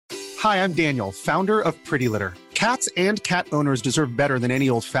Hi, I'm Daniel, founder of Pretty Litter. Cats and cat owners deserve better than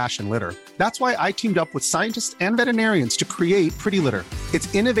any old-fashioned litter. That's why I teamed up with scientists and veterinarians to create Pretty Litter.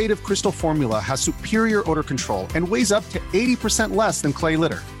 Its innovative crystal formula has superior odor control and weighs up to 80% less than clay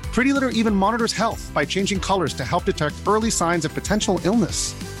litter. Pretty Litter even monitors health by changing colors to help detect early signs of potential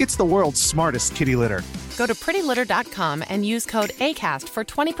illness. It's the world's smartest kitty litter. Go to prettylitter.com and use code ACAST for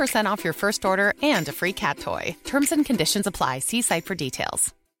 20% off your first order and a free cat toy. Terms and conditions apply. See site for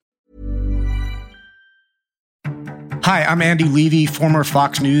details. Hi, I'm Andy Levy, former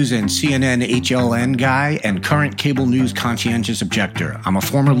Fox News and CNN HLN guy and current cable news conscientious objector. I'm a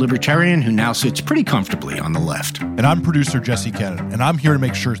former libertarian who now sits pretty comfortably on the left. And I'm producer Jesse Cannon, and I'm here to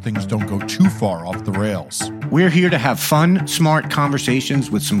make sure things don't go too far off the rails. We're here to have fun, smart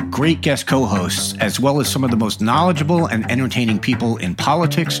conversations with some great guest co-hosts, as well as some of the most knowledgeable and entertaining people in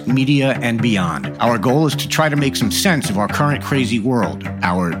politics, media, and beyond. Our goal is to try to make some sense of our current crazy world,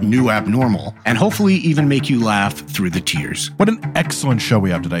 our new abnormal, and hopefully even make you laugh through the tears. What an excellent show we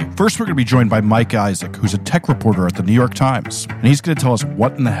have today. First, we're going to be joined by Mike Isaac, who's a tech reporter at the New York Times, and he's going to tell us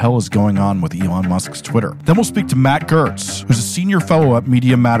what in the hell is going on with Elon Musk's Twitter. Then we'll speak to Matt Gertz, who's a senior fellow at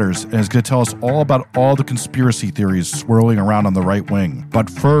Media Matters, and is going to tell us all about all the conspiracy theories swirling around on the right wing. But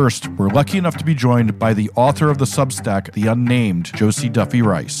first, we're lucky enough to be joined by the author of the Substack, The Unnamed, Josie Duffy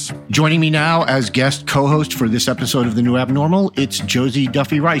Rice. Joining me now as guest co-host for this episode of The New Abnormal, it's Josie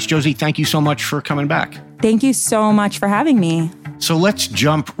Duffy Rice. Josie, thank you so much for coming back. Thank you so much for having me. So let's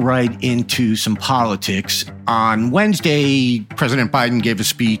jump right into some politics. On Wednesday, President Biden gave a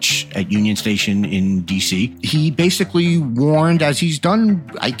speech at Union Station in D.C. He basically warned, as he's done,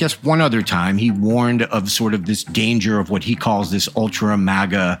 I guess, one other time, he warned of sort of this danger of what he calls this ultra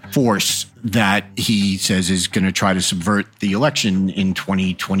MAGA force that he says is going to try to subvert the election in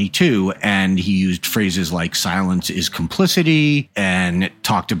 2022. And he used phrases like silence is complicity and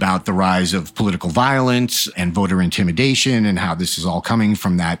talked about the rise of political violence and voter intimidation and how this is all coming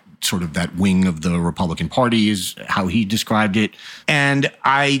from that sort of that wing of the Republican Party is how he described it. And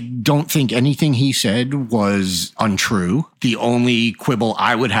I don't think anything he said was untrue. The only quibble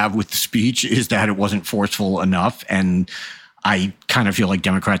I would have with the speech is that it wasn't forceful enough. And I kind of feel like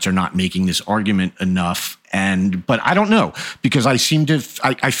Democrats are not making this argument enough. But I don't know, because I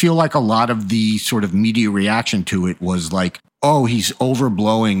feel like a lot of the sort of media reaction to it was like, oh, he's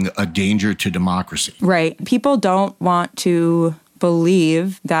overblowing a danger to democracy. Right. People don't want to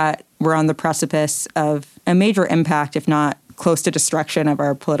believe that we're on the precipice of a major impact, if not close to destruction of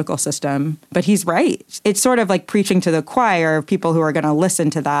our political system. But he's right. It's sort of like preaching to the choir of people who are going to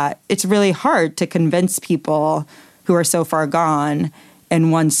listen to that. It's really hard to convince people who are so far gone in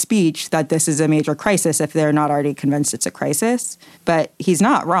one speech that this is a major crisis if they're not already convinced it's a crisis. But he's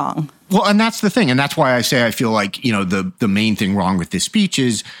not wrong. Well, and that's the thing. And that's why I say I feel like, you know, the main thing wrong with this speech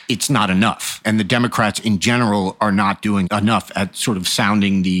is it's not enough. And the Democrats in general are not doing enough at sort of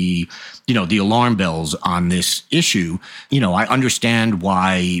sounding the alarm bells on this issue. You know, I understand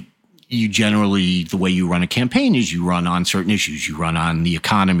why you generally, the way you run a campaign is you run on certain issues. You run on the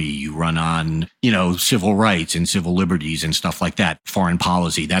economy, you run on, civil rights and civil liberties and stuff like that, foreign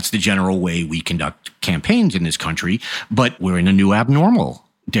policy. That's the general way we conduct campaigns in this country. But we're in a new abnormal,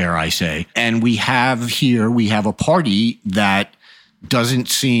 dare I say. And we have a party that doesn't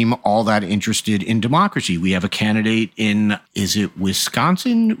seem all that interested in democracy. We have a candidate in, is it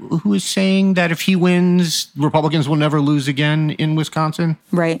Wisconsin, who is saying that if he wins, Republicans will never lose again in Wisconsin?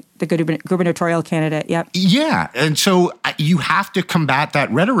 Right. The gubernatorial candidate. Yep. Yeah. And so you have to combat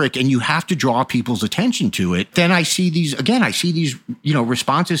that rhetoric and you have to draw people's attention to it. Then I see these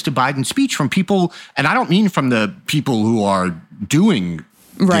responses to Biden's speech from people, and I don't mean from the people who are doing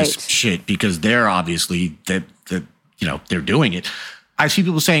this shit, because they're obviously they're doing it. I see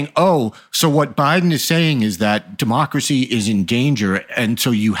people saying, oh, so what Biden is saying is that democracy is in danger, and so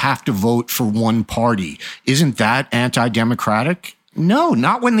you have to vote for one party. Isn't that anti-democratic? No,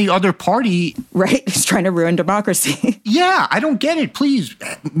 not when the other party... Right, is trying to ruin democracy. Yeah, I don't get it. Please,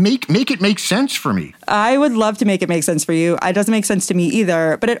 make it make sense for me. I would love to make it make sense for you. It doesn't make sense to me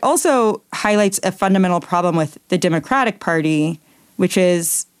either. But it also highlights a fundamental problem with the Democratic Party, which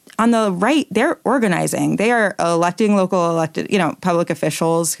is... On the right, they're organizing. They are electing public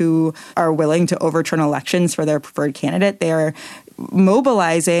officials who are willing to overturn elections for their preferred candidate. They are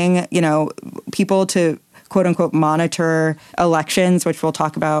mobilizing, people to quote unquote monitor elections, which we'll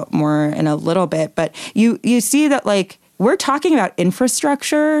talk about more in a little bit. But you see that we're talking about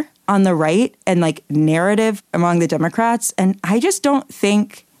infrastructure on the right and narrative among the Democrats. And I just don't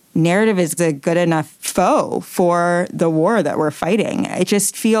think narrative is a good enough foe for the war that we're fighting. It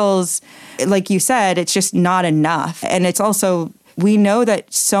just feels, like you said, it's just not enough. And it's also we know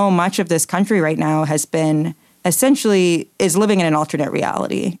that so much of this country right now has been essentially is living in an alternate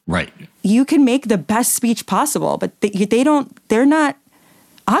reality. Right. You can make the best speech possible, but they're not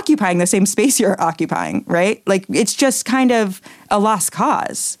occupying the same space you're occupying, right? Like, it's just kind of a lost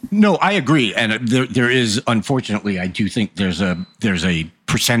cause. No, I agree. And there is, unfortunately, I do think there's a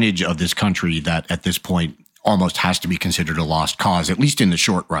percentage of this country that at this point almost has to be considered a lost cause, at least in the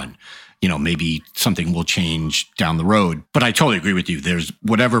short run. Maybe something will change down the road. But I totally agree with you. There's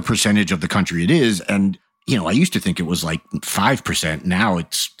whatever percentage of the country it is. And, I used to think it was like 5%. Now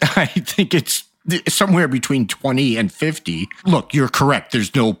I think it's somewhere between 20 and 50. Look, you're correct.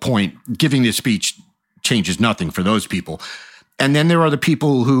 There's no point. Giving this speech changes nothing for those people. And then there are the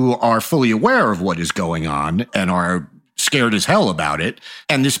people who are fully aware of what is going on and are scared as hell about it.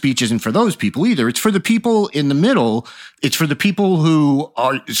 And this speech isn't for those people either. It's for the people in the middle. It's for the people who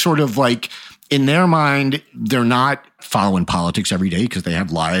are sort of like, in their mind, they're not following politics every day because they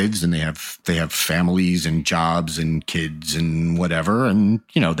have lives and they have families and jobs and kids and whatever. And,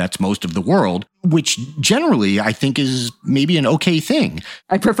 that's most of the world, which generally I think is maybe an okay thing.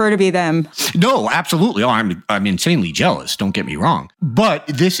 I prefer to be them. No, absolutely. Oh, I'm insanely jealous. Don't get me wrong. But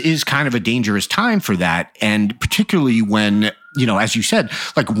this is kind of a dangerous time for that. And particularly when, as you said,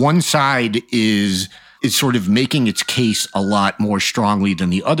 like one side is sort of making its case a lot more strongly than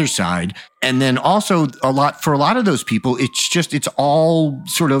the other side. And then also for a lot of those people, it's all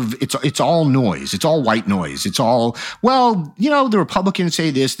noise. It's all white noise. It's all, the Republicans say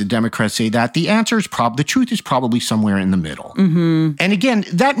this, the Democrats say that. The answer is the truth is probably somewhere in the middle. Mm-hmm. And again,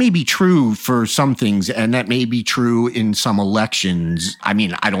 that may be true for some things, and that may be true in some elections. I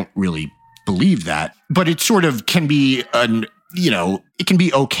mean, I don't really believe that, but it sort of can be it can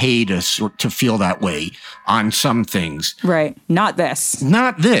be okay to feel that way on some things. Right. Not this.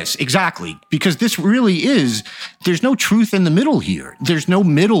 Not this, exactly. Because this really is, there's no truth in the middle here. There's no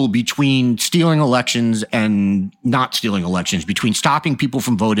middle between stealing elections and not stealing elections, between stopping people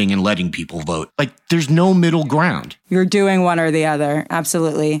from voting and letting people vote. Like, there's no middle ground. You're doing one or the other.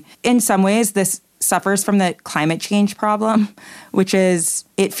 Absolutely. In some ways, this suffers from the climate change problem, which is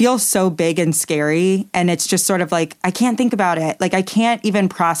it feels so big and scary. And it's just sort of like, I can't think about it. Like, I can't even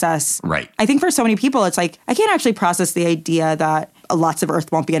process. Right. I think for so many people, it's like, I can't actually process the idea that lots of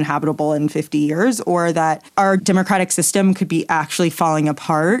Earth won't be inhabitable in 50 years or that our democratic system could be actually falling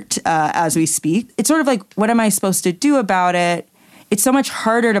apart as we speak. It's sort of like, what am I supposed to do about it? It's so much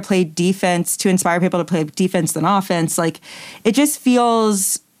harder to play defense, to inspire people to play defense than offense. Like, it just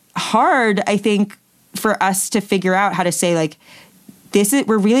feels hard, I think, for us to figure out how to say, like,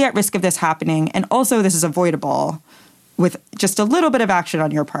 we're really at risk of this happening, and also this is avoidable with just a little bit of action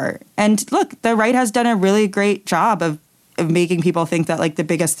on your part. And look, the right has done a really great job of making people think that, like, the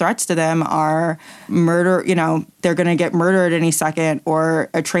biggest threats to them are murder, they're going to get murdered any second, or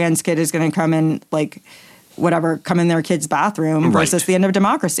a trans kid is going to come in, like, come in their kid's bathroom versus the end of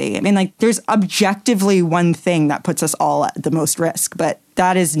democracy. I mean, like, there's objectively one thing that puts us all at the most risk, but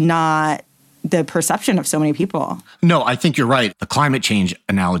that is not the perception of so many people. No, I think you're right. The climate change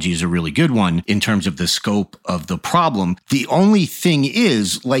analogy is a really good one in terms of the scope of the problem. The only thing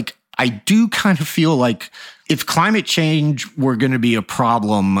is, like, I do kind of feel like if climate change were going to be a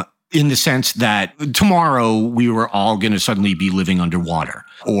problem in the sense that tomorrow we were all going to suddenly be living underwater,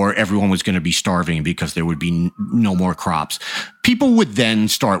 or everyone was going to be starving because there would be no more crops, people would then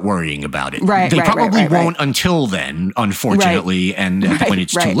start worrying about it. They probably won't until then, unfortunately, and at the point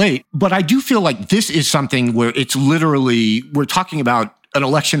it's too late. But I do feel like this is something where it's literally, we're talking about an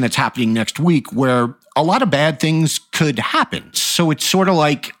election that's happening next week where a lot of bad things could happen. So it's sort of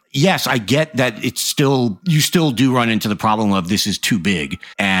like, yes, I get that you still do run into the problem of this is too big.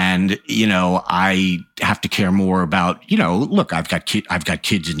 And, I have to care more about, look, I've got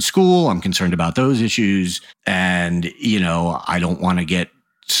kids in school. I'm concerned about those issues. And, I don't want to get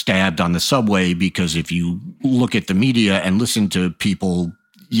stabbed on the subway, because if you look at the media and listen to people,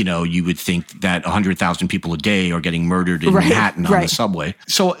 you would think that 100,000 people a day are getting murdered in Manhattan on the subway.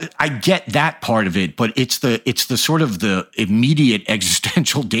 So I get that part of it, but it's the sort of the immediate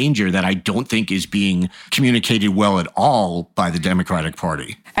existential danger that I don't think is being communicated well at all by the Democratic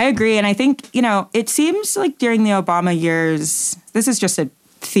Party. I agree. And I think, it seems like during the Obama years, this is just a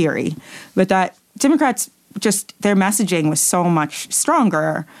theory, but that Democrats their messaging was so much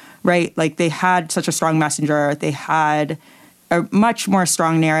stronger, right? Like, they had such a strong messenger. They had a much more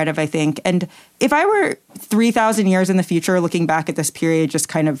strong narrative, I think. And if I were 3,000 years in the future looking back at this period just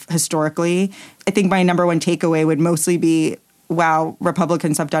kind of historically, I think my number one takeaway would mostly be, wow,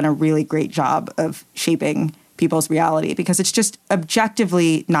 Republicans have done a really great job of shaping people's reality because it's just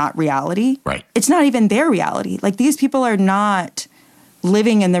objectively not reality. Right. It's not even their reality. Like, these people are not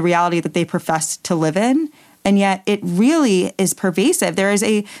living in the reality that they profess to live in. And yet it really is pervasive. There is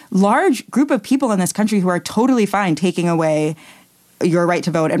a large group of people in this country who are totally fine taking away your right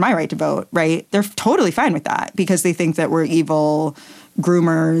to vote and my right to vote, right? They're totally fine with that because they think that we're evil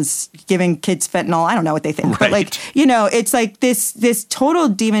groomers giving kids fentanyl. I don't know what they think. Right. But it's like this total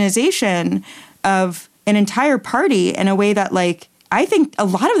demonization of an entire party in a way that, like, I think a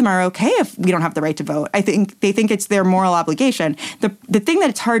lot of them are okay if we don't have the right to vote. I think they think it's their moral obligation. The thing that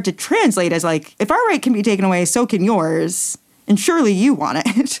it's hard to translate is, like, if our right can be taken away, so can yours. And surely you want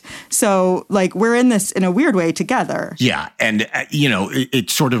it. So, like, we're in this in a weird way together. Yeah. And, it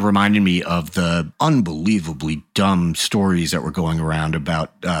sort of reminded me of the unbelievably dumb stories that were going around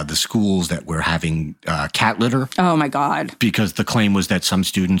about the schools that were having cat litter. Oh, my God. Because the claim was that some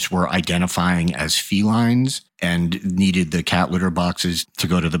students were identifying as felines and needed the cat litter boxes to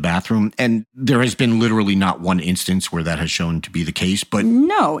go to the bathroom. And there has been literally not one instance where that has shown to be the case. But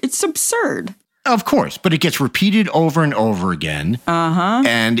no, it's absurd. Of course, but it gets repeated over and over again.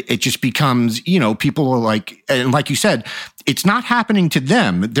 And it just becomes, people are like, and like you said, it's not happening to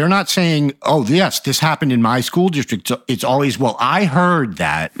them. They're not saying, oh, yes, this happened in my school district. It's always, well, I heard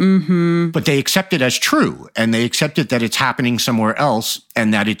that. But they accept it as true. And they accept it that it's happening somewhere else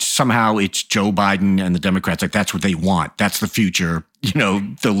and that it's Joe Biden and the Democrats. Like, that's what they want. That's the future,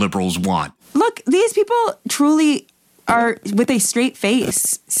 the liberals want. Look, these people truly are with a straight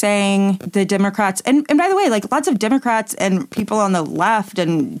face saying the Democrats, and by the way, like, lots of Democrats and people on the left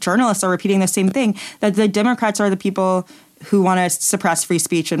and journalists are repeating the same thing, that the Democrats are the people who want to suppress free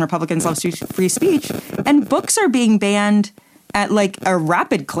speech and Republicans love free speech. And books are being banned at, like, a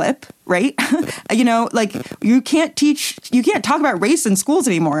rapid clip, right? Like, you can't talk about race in schools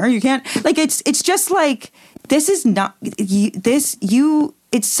anymore. You can't, like, it's just like, this is not, it's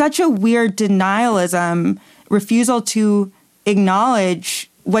such a weird denialism, refusal to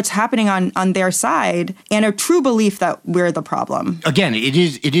acknowledge what's happening on their side, and a true belief that we're the problem. Again, it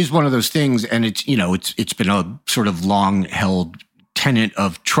is one of those things, and it's been a sort of long held tenet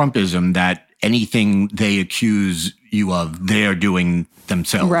of Trumpism that anything they accuse you of, they are doing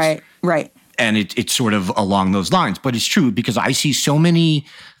themselves. Right. And it's sort of along those lines, but it's true because I see so many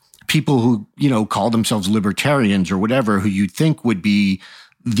people who call themselves libertarians or whatever, who you'd think would be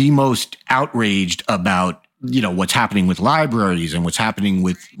the most outraged about what's happening with libraries and what's happening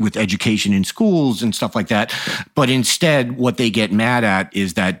with education in schools and stuff like that. But instead, what they get mad at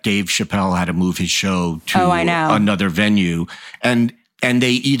is that Dave Chappelle had to move his show to another venue. And they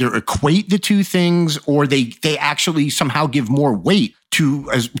either equate the two things or they actually somehow give more weight to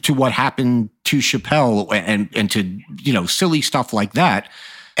what happened to Chappelle and to, silly stuff like that.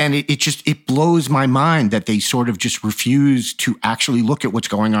 And it blows my mind that they sort of just refuse to actually look at what's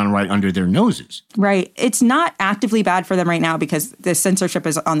going on right under their noses. Right. It's not actively bad for them right now because the censorship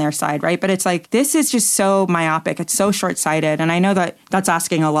is on their side, right? But it's like, this is just so myopic. It's so short-sighted. And I know that that's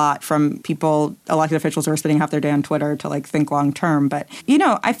asking a lot from people, elected officials who are spending half their day on Twitter to, like, think long-term. But,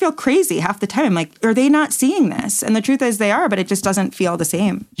 I feel crazy half the time. Like, are they not seeing this? And the truth is they are, but it just doesn't feel the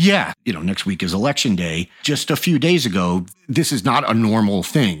same. Yeah. Next week is Election Day. Just a few days ago, this is not a normal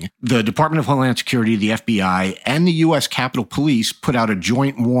thing. The Department of Homeland Security, the FBI, and the U.S. Capitol Police put out a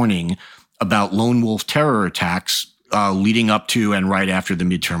joint warning about lone wolf terror attacks leading up to and right after the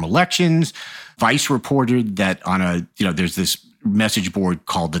midterm elections. Vice reported that on there's this message board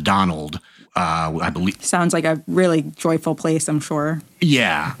called the Donald, I believe. Sounds like a really joyful place, I'm sure.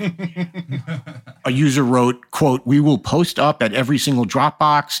 Yeah. A user wrote, quote, "We will post up at every single drop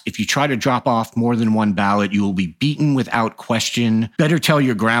box. If you try to drop off more than one ballot, you will be beaten without question. Better tell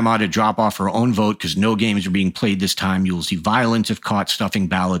your grandma to drop off her own vote because no games are being played this time. You will see violence if caught stuffing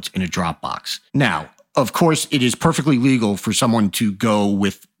ballots in a drop box." Now, of course, it is perfectly legal for someone to go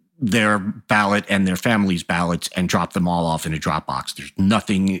with their ballot and their family's ballots and drop them all off in a drop box. There's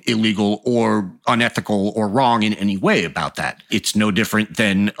nothing illegal or unethical or wrong in any way about that. It's no different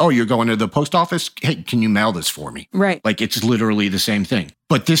than, oh, you're going to the post office? Hey, can you mail this for me? Right. Like, it's literally the same thing.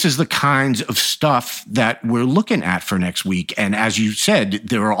 But this is the kinds of stuff that we're looking at for next week. And as you said,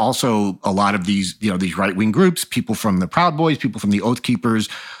 there are also a lot of these, these right-wing groups, people from the Proud Boys, people from the Oath Keepers,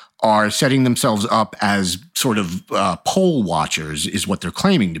 are setting themselves up as sort of poll watchers is what they're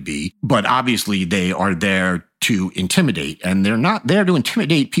claiming to be. But obviously they are there to intimidate, and they're not there to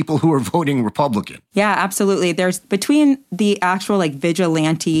intimidate people who are voting Republican. Yeah, absolutely. There's between the actual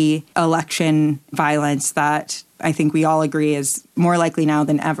vigilante election violence that I think we all agree is more likely now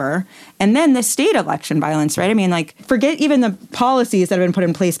than ever. And then the state election violence, right? I mean, forget even the policies that have been put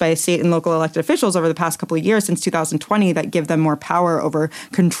in place by state and local elected officials over the past couple of years since 2020 that give them more power over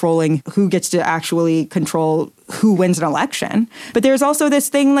controlling who gets to actually control who wins an election. But there's also this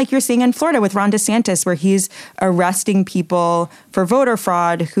thing like you're seeing in Florida with Ron DeSantis, where he's arresting people for voter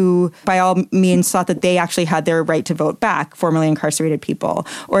fraud who by all means thought that they actually had their right to vote back, formerly incarcerated people.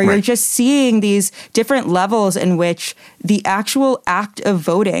 Or you're just seeing these different levels in which the actual act of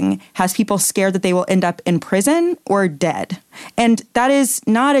voting has people scared that they will end up in prison or dead. And that is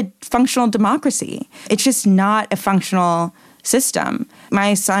not a functional democracy. It's just not a functional system.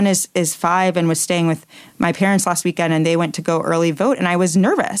 My son is 5 and was staying with my parents last weekend, and they went to go early vote, and I was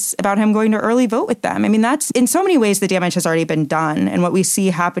nervous about him going to early vote with them. I mean, that's in so many ways the damage has already been done. And what we see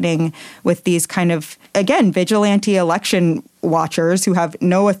happening with these kind of, again, vigilante election watchers who have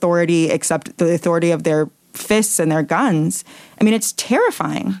no authority except the authority of their fists and their guns. I mean, it's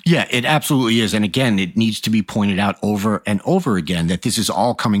terrifying. Yeah, it absolutely is. And again, it needs to be pointed out over and over again that this is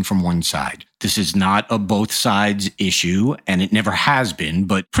all coming from one side. This is not a both sides issue, and it never has been.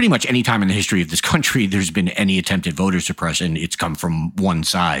 But pretty much any time in the history of this country there's been any attempted voter suppression, it's come from one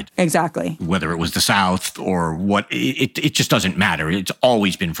side. Exactly. Whether it was the South or what, it just doesn't matter. It's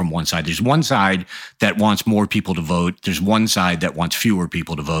always been from one side. There's one side that wants more people to vote. There's one side that wants fewer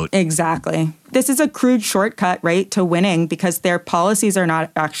people to vote. Exactly. This is a crude shortcut, right, to winning because their policies are not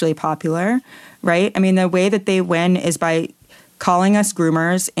actually popular, right? I mean, the way that they win is by calling us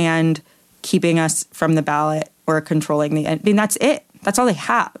groomers and keeping us from the ballot or controlling I mean, that's it. That's all they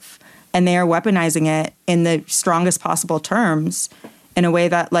have. And they are weaponizing it in the strongest possible terms in a way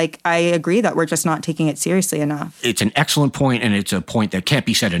that, I agree that we're just not taking it seriously enough. It's an excellent point, and it's a point that can't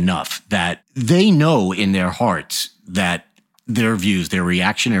be said enough, that they know in their hearts that their views, their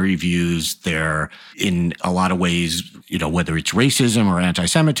reactionary views, they're in a lot of ways, whether it's racism or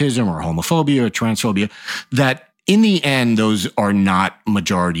anti-Semitism or homophobia or transphobia, that in the end, those are not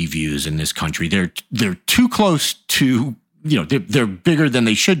majority views in this country. They're too close to, they're bigger than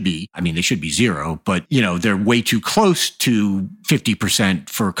they should be. I mean, they should be 0, but, they're way too close to 50%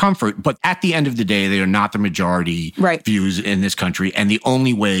 for comfort. But at the end of the day, they are not the majority views in this country. And the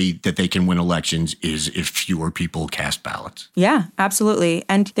only way that they can win elections is if fewer people cast ballots. Yeah, absolutely.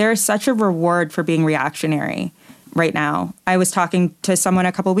 And there is such a reward for being reactionary right now. I was talking to someone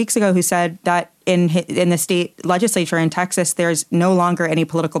a couple of weeks ago who said that in the state legislature in Texas, there's no longer any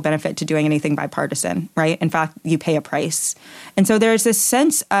political benefit to doing anything bipartisan, right? In fact, you pay a price. And so there's this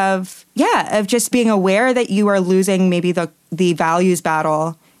sense of just being aware that you are losing maybe the values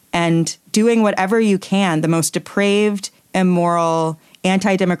battle and doing whatever you can, the most depraved, immoral,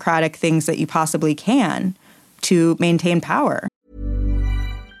 anti-democratic things that you possibly can to maintain power.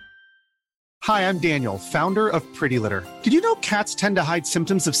 Hi, I'm Daniel, founder of Pretty Litter. Did you know cats tend to hide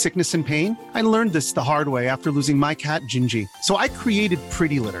symptoms of sickness and pain? I learned this the hard way after losing my cat, Gingy. So I created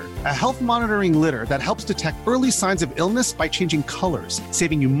Pretty Litter, a health monitoring litter that helps detect early signs of illness by changing colors,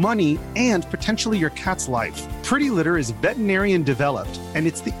 saving you money and potentially your cat's life. Pretty Litter is veterinarian developed, and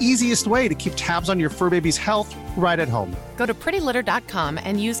it's the easiest way to keep tabs on your fur baby's health right at home. Go to prettylitter.com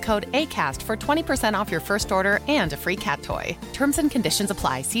and use code ACAST for 20% off your first order and a free cat toy. Terms and conditions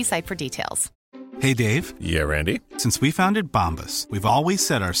apply. See site for details. Hey, Dave. Yeah, Randy. Since we founded Bombas, we've always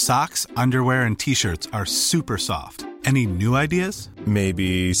said our socks, underwear, and T-shirts are super soft. Any new ideas?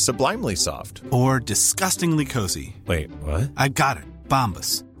 Maybe sublimely soft. Or disgustingly cozy. Wait, what? I got it.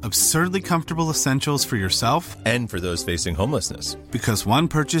 Bombas. Absurdly comfortable essentials for yourself and for those facing homelessness. Because one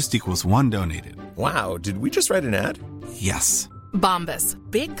purchased equals one donated. Wow, did we just write an ad? Yes. Bombas.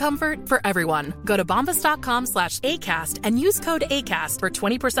 Big comfort for everyone. Go to bombas.com/ACAST and use code ACAST for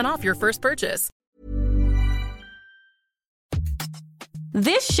 20% off your first purchase.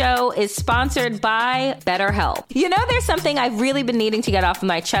 This show is sponsored by BetterHelp. You know, there's something I've really been needing to get off of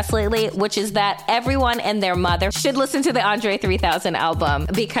my chest lately, which is that everyone and their mother should listen to the Andre 3000 album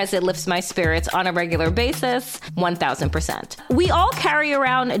because it lifts my spirits on a regular basis, 1000%. We all carry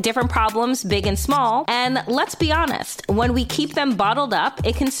around different problems, big and small, and let's be honest, when we keep them bottled up,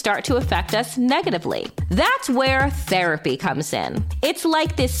 it can start to affect us negatively. That's where therapy comes in. It's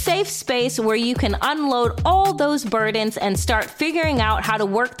like this safe space where you can unload all those burdens and start figuring out out how to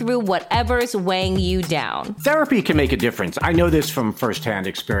work through whatever's weighing you down. Therapy can make a difference. I know this from firsthand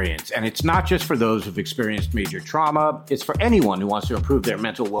experience, and it's not just for those who've experienced major trauma. It's for anyone who wants to improve their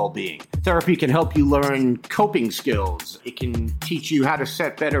mental well-being. Therapy can help you learn coping skills. It can teach you how to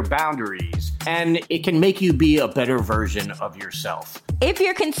set better boundaries, and it can make you be a better version of yourself. If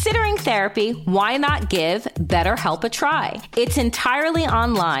you're considering therapy, why not give BetterHelp a try? It's entirely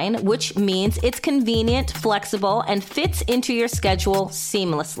online, which means it's convenient, flexible, and fits into your schedule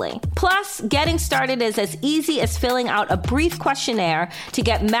seamlessly. Plus, getting started is as easy as filling out a brief questionnaire to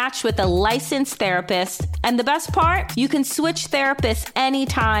get matched with a licensed therapist. And the best part? You can switch therapists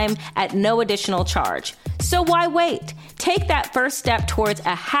anytime at no additional charge. So why wait? Take that first step towards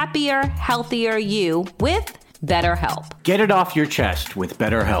a happier, healthier you with BetterHelp. Get it off your chest with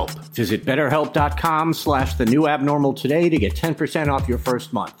BetterHelp. Visit BetterHelp.com/thenewabnormal today to get 10% off your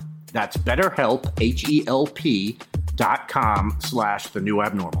first month. That's BetterHelp,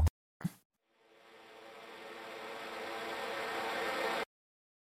 HELP.com/thenewabnormal.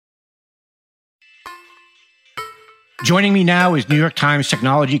 Joining me now is New York Times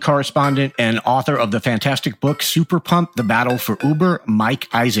technology correspondent and author of the fantastic book, Super Pump, The Battle for Uber, Mike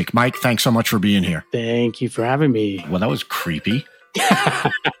Isaac. Mike, thanks so much for being here. Thank you for having me. Well, that was creepy. That's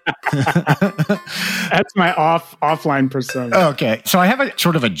my offline persona. Okay. So I have a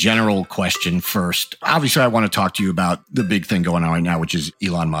sort of a general question first. Obviously, I want to talk to you about the big thing going on right now, which is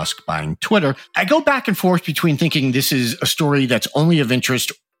Elon Musk buying Twitter. I go back and forth between thinking this is a story that's only of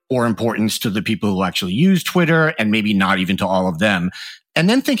interest or importance to the people who actually use Twitter and maybe not even to all of them. And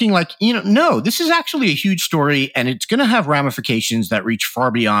then thinking like, no, this is actually a huge story and it's going to have ramifications that reach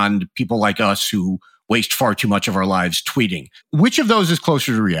far beyond people like us who waste far too much of our lives tweeting. Which of those is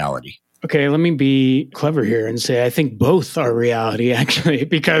closer to reality? Okay, let me be clever here and say I think both are reality, actually,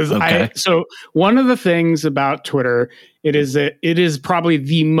 because so one of the things about Twitter, it is probably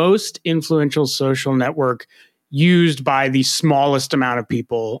the most influential social network used by the smallest amount of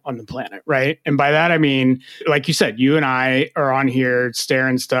people on the planet, right? And by that, I mean, like you said, you and I are on here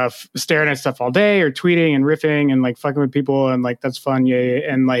staring at stuff all day or tweeting and riffing and like fucking with people. And like, that's fun. Yeah.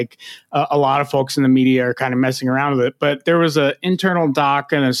 And like a lot of folks in the media are kind of messing around with it. But there was an internal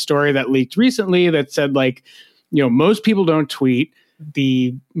doc and a story that leaked recently that said like, most people don't tweet.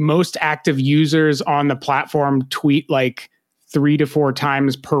 The most active users on the platform tweet like 3 to 4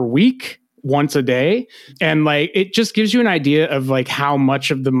 times per week. Once a day. And like, it just gives you an idea of like how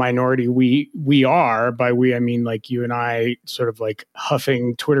much of the minority we are. By we, I mean like you and I sort of like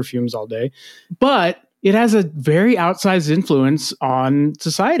huffing Twitter fumes all day. But it has a very outsized influence on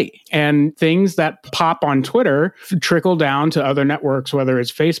society, and things that pop on Twitter trickle down to other networks, whether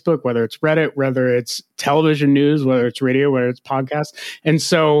it's Facebook, whether it's Reddit, whether it's television news, whether it's radio, whether it's podcasts. And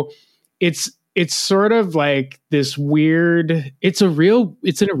so it's sort of like this weird, it's in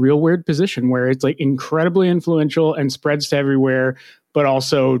a real weird position where it's like incredibly influential and spreads to everywhere, but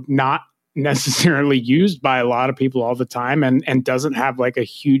also not necessarily used by a lot of people all the time and doesn't have like a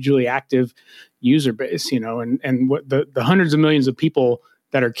hugely active user base, and what the hundreds of millions of people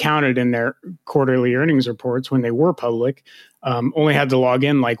that are counted in their quarterly earnings reports when they were public only had to log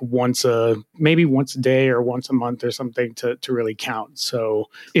in like maybe once a day or once a month or something to really count. So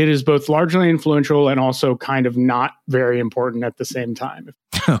it is both largely influential and also kind of not very important at the same time.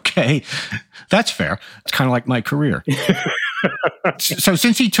 Okay, that's fair. It's kind of like my career. So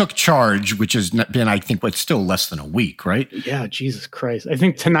since he took charge, which has been, I think, what's still less than a week, right? Yeah, Jesus Christ. I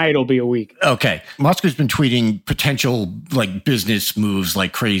think tonight will be a week. Okay. Musk has been tweeting potential like business moves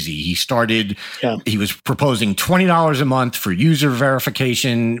like crazy. He was proposing $20 a month for user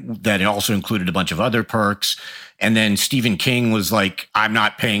verification that also included a bunch of other perks. And then Stephen King was like, I'm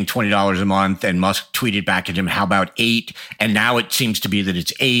not paying $20 a month. And Musk tweeted back at him, how about $8? And now it seems to be that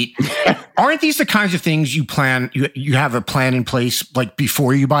it's $8. Aren't these the kinds of things you have a plan in place like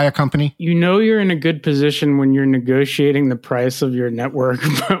before you buy a company? You're in a good position when you're negotiating the price of your network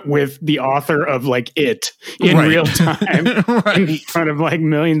with the author of like it in real time in front of like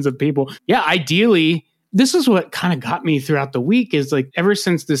millions of people. Yeah, ideally, this is what kind of got me throughout the week is like ever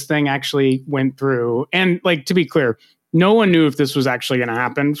since this thing actually went through, and like to be clear, no one knew if this was actually going to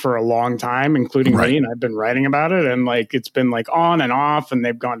happen for a long time, including me. And I've been writing about it, and like it's been like on and off, and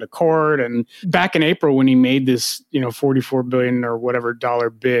they've gone to court. And back in April, when he made this, $44 billion or whatever dollar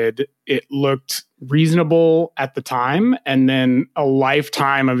bid, it looked reasonable at the time. And then a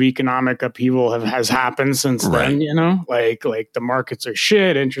lifetime of economic upheaval has happened since then. Like the markets are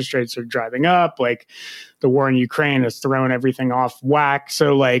shit, interest rates are driving up, like the war in Ukraine has thrown everything off whack.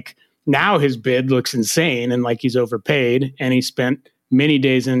 So like, now his bid looks insane and like he's overpaid, and he spent many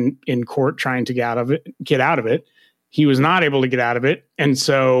days in court trying to get out of it. he was not able to get out of it. And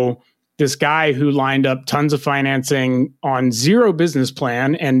so this guy who lined up tons of financing on zero business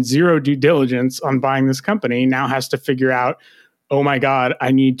plan and zero due diligence on buying this company now has to figure out, oh my God,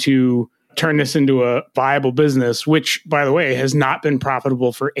 I need to turn this into a viable business, which, by the way, has not been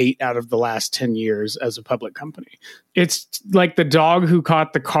profitable for 8 out of the last 10 years as a public company. It's like the dog who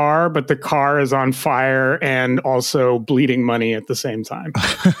caught the car, but the car is on fire and also bleeding money at the same time.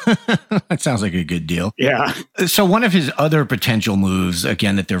 That sounds like a good deal. Yeah. So one of his other potential moves,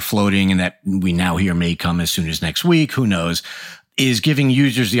 again, that they're floating and that we now hear may come as soon as next week, who knows, is giving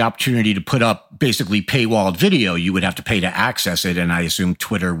users the opportunity to put up basically paywalled video. You would have to pay to access it, and I assume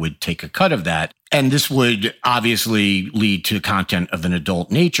Twitter would take a cut of that. And this would obviously lead to content of an adult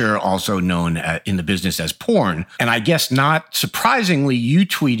nature, also known in the business as porn. And I guess not surprisingly, you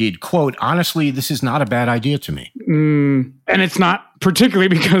tweeted, quote, honestly, this is not a bad idea to me. And it's not particularly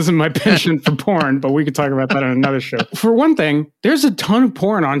because of my passion for porn, but we could talk about that on another show. For one thing, there's a ton of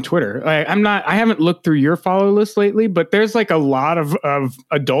porn on Twitter. I haven't looked through your follow list lately, but there's like a lot of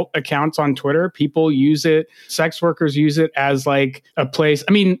adult accounts on Twitter. People use it. Sex workers use it as like a place.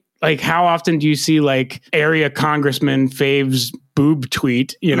 I mean, like, how often do you see like area congressman Fave's boob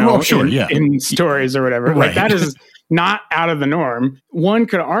tweet, in stories or whatever? Right. Like, that is not out of the norm. One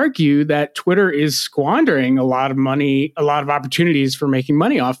could argue that Twitter is squandering a lot of money, a lot of opportunities for making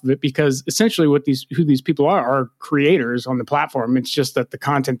money off of it, because essentially who these people are creators on the platform. It's just that the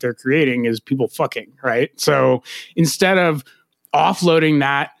content they're creating is people fucking, right? So instead of offloading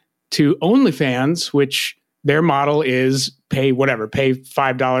that to OnlyFans, which their model is pay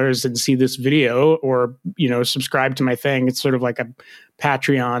 $5 and see this video, or, subscribe to my thing. It's sort of like a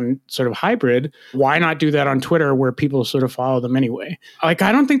Patreon sort of hybrid. Why not do that on Twitter where people sort of follow them anyway? Like,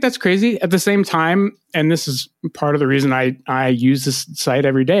 I don't think that's crazy. At the same time, and this is part of the reason I use this site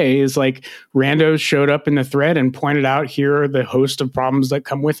every day, is like randos showed up in the thread and pointed out, here are the host of problems that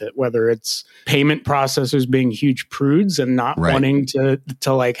come with it, whether it's payment processors being huge prudes and not wanting to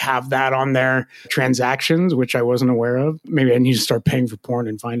like have that on their transactions, which I wasn't aware of. Maybe I need to start paying for porn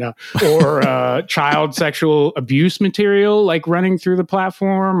and find out. Or child sexual abuse material like running through the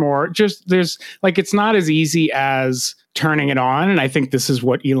platform, or just there's like, it's not as easy as turning it on. And I think this is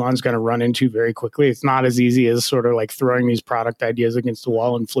what Elon's going to run into very quickly. It's not as easy as sort of like throwing these product ideas against the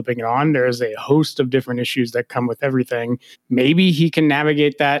wall and flipping it on. There's a host of different issues that come with everything. Maybe he can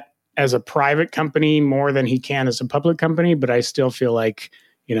navigate that as a private company more than he can as a public company, but I still feel like,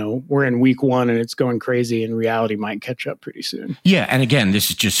 we're in week 1 and it's going crazy, and reality might catch up pretty soon. Yeah. And again, this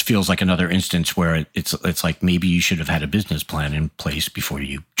just feels like another instance where it's like, maybe you should have had a business plan in place before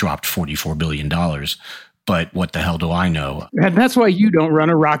you dropped $44 billion. But what the hell do I know? And that's why you don't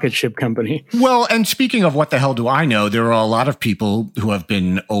run a rocket ship company. Well, and speaking of what the hell do I know, there are a lot of people who have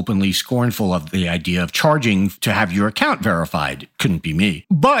been openly scornful of the idea of charging to have your account verified. Couldn't be me.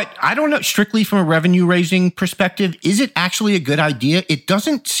 But I don't know, strictly from a revenue raising perspective, is it actually a good idea? It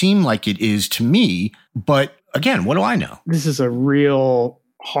doesn't seem like it is to me. But again, what do I know? This is a real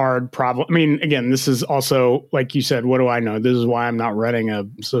hard problem. I mean, again, this is also, like you said, what do I know? This is why I'm not running a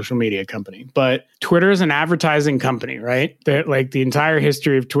social media company. But Twitter is an advertising company, right? Like the entire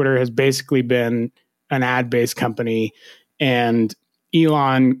history of Twitter has basically been an ad-based company. And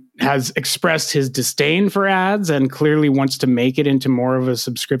Elon has expressed his disdain for ads and clearly wants to make it into more of a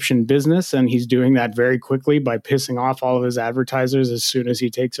subscription business. And he's doing that very quickly by pissing off all of his advertisers as soon as he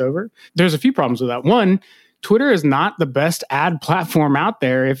takes over. There's a few problems with that. One, Twitter is not the best ad platform out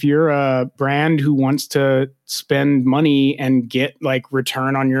there if you're a brand who wants to spend money and get like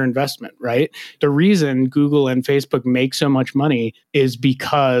return on your investment, right? The reason Google and Facebook make so much money is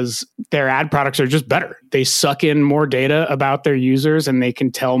because their ad products are just better. They suck in more data about their users, and they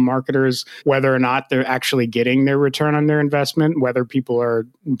can tell marketers whether or not they're actually getting their return on their investment, whether people are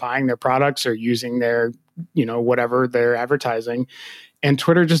buying their products or using their, whatever they're advertising. And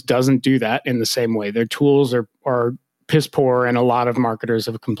Twitter just doesn't do that in the same way. Their tools are piss poor, and a lot of marketers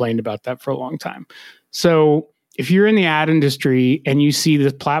have complained about that for a long time. So if you're in the ad industry and you see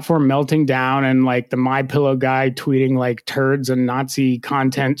this platform melting down and like the MyPillow guy tweeting like turds and Nazi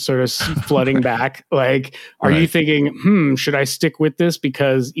content sort of flooding back, like, are you thinking, should I stick with this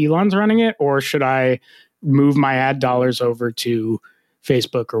because Elon's running it, or should I move my ad dollars over to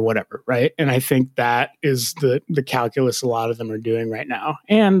Facebook or whatever, right? And I think that is the calculus a lot of them are doing right now.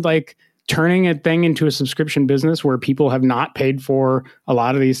 And like turning a thing into a subscription business where people have not paid for a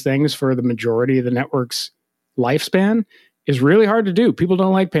lot of these things for the majority of the network's lifespan is really hard to do. People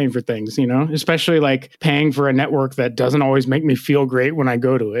don't like paying for things, especially like paying for a network that doesn't always make me feel great when I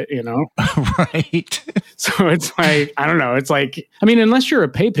go to it, Right. So it's like, I don't know. It's like, I mean, unless you're a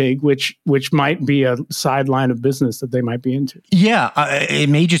pay pig, which might be a sideline of business that they might be into. Yeah. It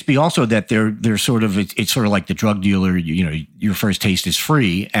may just be also that they're sort of, it's sort of like the drug dealer, your first taste is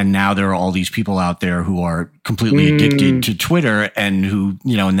free. And now there are all these people out there who are completely addicted to Twitter and who,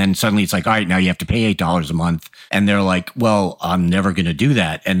 and then suddenly it's like, all right, now you have to pay $8 a month. And they're like, well, I'm never going to do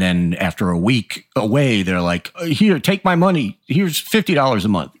that. And then after a week away, they're like, here, take my money. Here's $50 a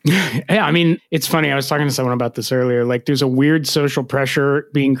month. Yeah, I mean, it's funny. I was talking to someone about this earlier. Like, there's a weird social pressure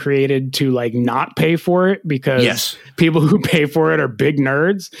being created to like not pay for it because people who pay for it are big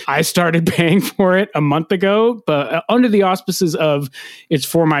nerds. I started paying for it a month ago, but under the auspices of it's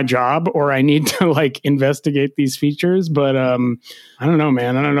for my job or I need to like investigate these features. But I don't know,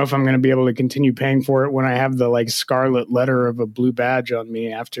 man. I don't know if I'm going to be able to continue paying for it when I have the like scarlet letter of a blue badge on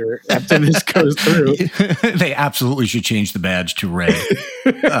me after this goes through. They absolutely should change the badge to red.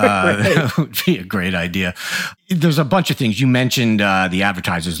 That would be a great idea. There's a bunch of things. You mentioned the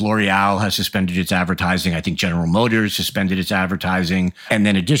advertisers. L'Oreal has suspended its advertising. I think General Motors suspended its advertising. And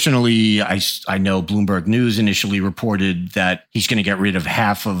then additionally, I know Bloomberg News initially reported that he's going to get rid of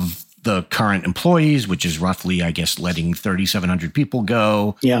half of the current employees, which is roughly, I guess, letting 3,700 people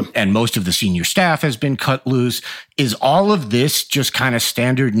go. Yeah. And most of the senior staff has been cut loose. Is all of this just kind of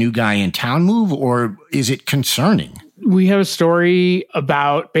standard new guy in town move, or is it concerning? We have a story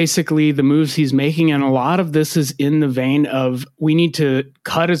about basically the moves he's making, and a lot of this is in the vein of we need to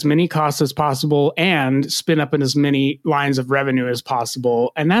cut as many costs as possible and spin up in as many lines of revenue as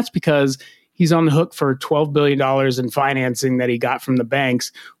possible. And that's because he's on the hook for $12 billion in financing that he got from the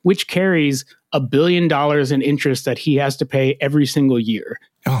banks, which carries $1 billion in interest that he has to pay every single year.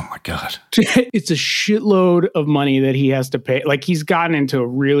 Oh my God. It's a shitload of money that he has to pay. Like, he's gotten into a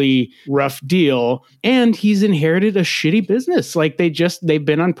really rough deal and he's inherited a shitty business. Like, they've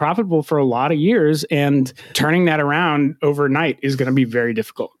been unprofitable for a lot of years, and turning that around overnight is going to be very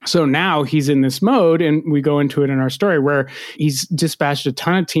difficult. So now he's in this mode, and we go into it in our story, where he's dispatched a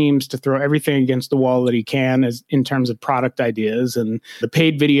ton of teams to throw everything against the wall that he can in terms of product ideas. And the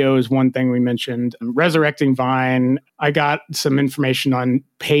paid video is one thing we mentioned. Resurrecting Vine. I got some information on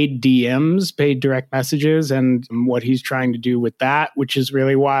paid DMs, paid direct messages, and what he's trying to do with that, which is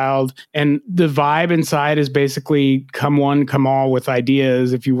really wild. And the vibe inside is basically come one, come all with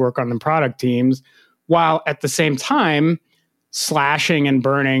ideas if you work on the product teams, while at the same time slashing and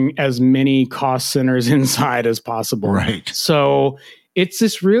burning as many cost centers inside as possible. Right. So it's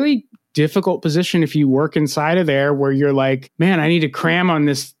this really difficult position if you work inside of there where you're like, man, I need to cram on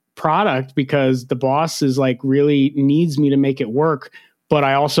this product because the boss is like really needs me to make it work, but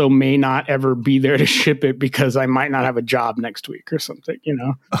I also may not ever be there to ship it because I might not have a job next week or something,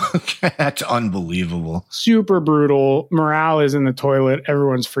 Okay, that's unbelievable. Super brutal. Morale is in the toilet.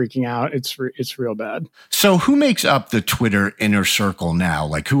 Everyone's freaking out. It's real bad. So who makes up the Twitter inner circle now?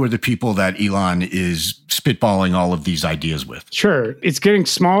 Like, who are the people that Elon is spitballing all of these ideas with? Sure. It's getting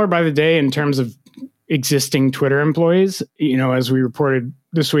smaller by the day in terms of existing Twitter employees. As we reported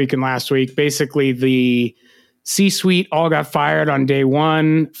this week and last week, basically the C-suite all got fired on day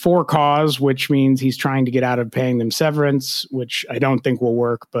one for cause, which means he's trying to get out of paying them severance, which I don't think will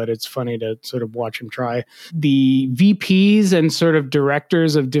work, but it's funny to sort of watch him try. The VPs and sort of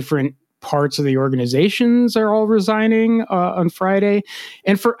directors of different parts of the organizations are all resigning on Friday.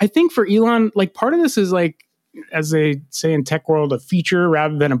 And I think for Elon, like, part of this is like, as they say in tech world, a feature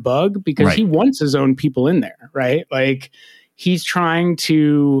rather than a bug, because he wants his own people in there, right? Like, he's trying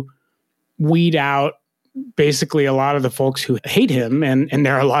to weed out basically a lot of the folks who hate him. And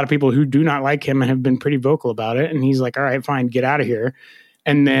there are a lot of people who do not like him and have been pretty vocal about it. And he's like, all right, fine, get out of here.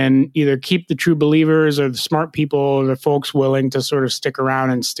 And then either keep the true believers or the smart people or the folks willing to sort of stick around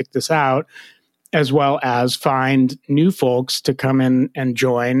and stick this out, as well as find new folks to come in and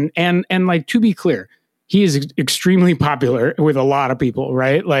join. And like, to be clear, he is extremely popular with a lot of people,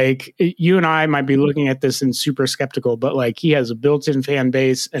 right? Like, you and I might be looking at this and super skeptical, but like, he has a built-in fan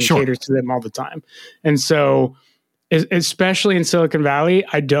base and caters to them all the time. And so, especially in Silicon Valley,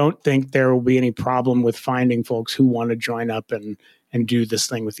 I don't think there will be any problem with finding folks who want to join up and do this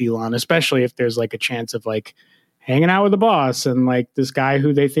thing with Elon, especially if there's like a chance of like hanging out with the boss and like this guy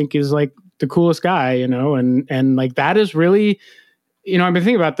who they think is like the coolest guy, and like, that is really, I've been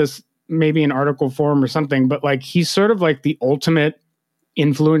thinking about this maybe in article form or something, but like, he's sort of like the ultimate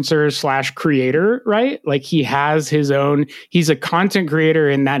influencer / creator, right? Like, he has his own, he's a content creator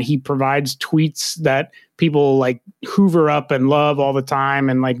in that he provides tweets that people like hoover up and love all the time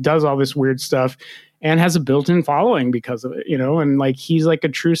and like does all this weird stuff. and has a built-in following because of it, and like he's like a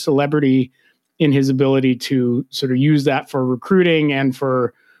true celebrity in his ability to sort of use that for recruiting and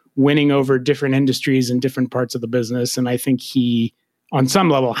for winning over different industries and different parts of the business. And I think he, on some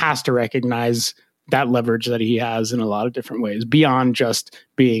level, has to recognize that leverage that he has in a lot of different ways beyond just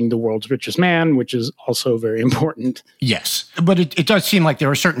being the world's richest man, which is also very important. Yes. But it does seem like there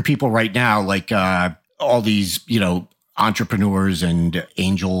are certain people right now, like all these, entrepreneurs and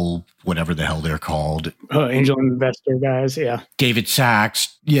angel, whatever the hell they're called. Angel investor guys. Yeah. David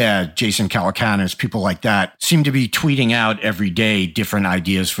Sachs. Yeah. Jason Calacanis, people like that seem to be tweeting out every day different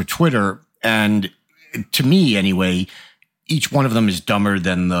ideas for Twitter. And to me, anyway, each one of them is dumber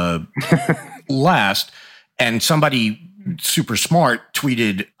than the last. And somebody super smart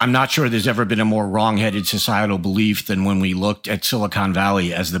tweeted, "I'm not sure there's ever been a more wrong-headed societal belief than when we looked at Silicon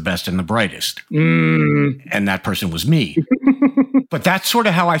Valley as the best and the brightest." And that person was me. But that's sort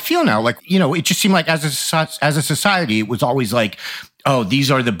of how I feel now. Like, it just seemed like as a society, it was always like, oh, these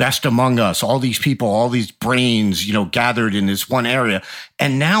are the best among us. All these people, all these brains, gathered in this one area.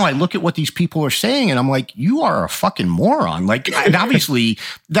 And now I look at what these people are saying and I'm like, you are a fucking moron. Like, and obviously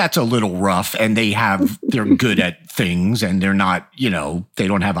that's a little rough and they're good at things and they're not, they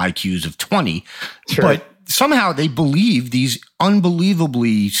don't have IQs of 20, sure. But somehow they believe these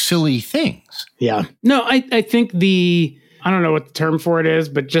unbelievably silly things. Yeah. No, I think I don't know what the term for it is,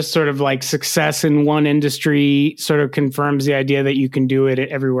 but just sort of like success in one industry sort of confirms the idea that you can do it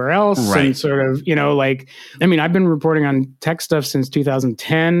everywhere else. Right. And sort of, I've been reporting on tech stuff since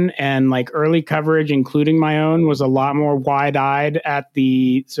 2010 and like early coverage, including my own, was a lot more wide-eyed at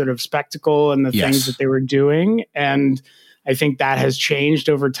the sort of spectacle and the things that they were doing. And I think that has changed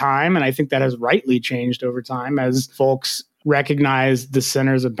over time. And I think that has rightly changed over time as folks recognize the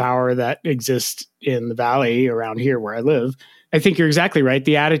centers of power that exist in the Valley around here where I live. I think you're exactly right.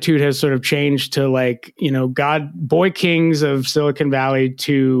 The attitude has sort of changed to like, boy kings of Silicon Valley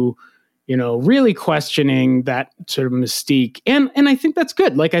to, really questioning that sort of mystique. And I think that's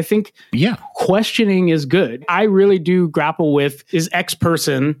good. Like, I think questioning is good. I really do grapple with, is X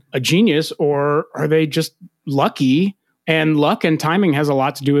person a genius or are they just lucky? And luck and timing has a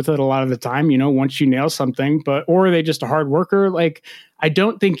lot to do with it a lot of the time, once you nail something, or are they just a hard worker? Like, I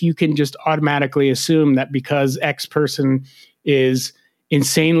don't think you can just automatically assume that because X person is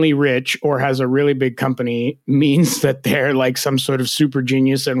insanely rich or has a really big company means that they're like some sort of super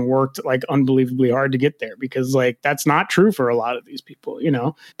genius and worked like unbelievably hard to get there, because like that's not true for a lot of these people,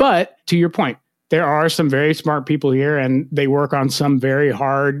 But to your point, there are some very smart people here and they work on some very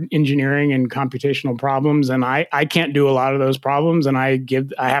hard engineering and computational problems. And I can't do a lot of those problems and I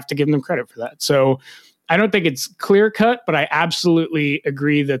have to give them credit for that. So I don't think it's clear cut, but I absolutely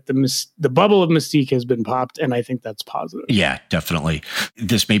agree that the bubble of mystique has been popped. And I think that's positive. Yeah, definitely.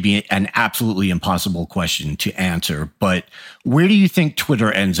 This may be an absolutely impossible question to answer, but where do you think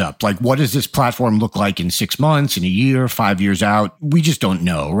Twitter ends up? Like, what does this platform look like in 6 months, in a year, 5 years out? We just don't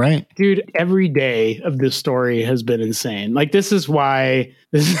know, right? Dude, every day of this story has been insane. Like, this is why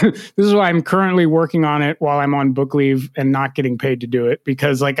I'm currently working on it while I'm on book leave and not getting paid to do it,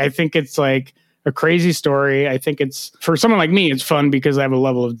 because like, I think it's like a crazy story. I think it's, for someone like me, it's fun because I have a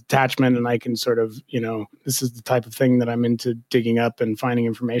level of detachment and I can sort of, this is the type of thing that I'm into digging up and finding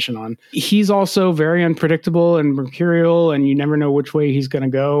information on. He's also very unpredictable and mercurial and you never know which way he's going to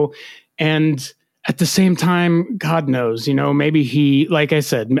go. And at the same time, God knows, maybe he, like I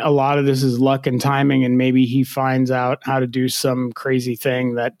said, a lot of this is luck and timing, and maybe he finds out how to do some crazy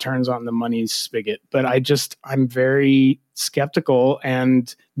thing that turns on the money spigot. But I'm very skeptical,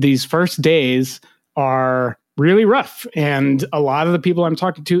 and these first days are really rough. And a lot of the people I'm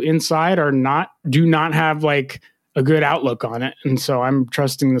talking to inside do not have like a good outlook on it. And so I'm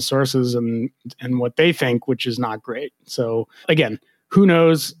trusting the sources and what they think, which is not great. So again, who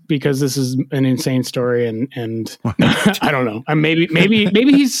knows? Because this is an insane story, and I don't know. Maybe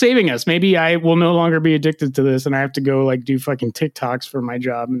he's saving us. Maybe I will no longer be addicted to this, and I have to go like do fucking TikToks for my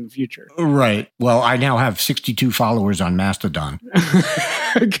job in the future. Right. Well, I now have 62 followers on Mastodon.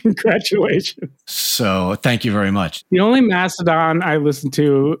 Congratulations. So thank you very much. The only Mastodon I listen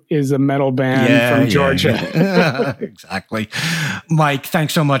to is a metal band from Georgia. Yeah. Exactly. Mike,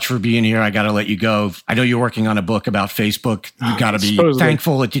 thanks so much for being here. I got to let you go. I know you're working on a book about Facebook. You got to be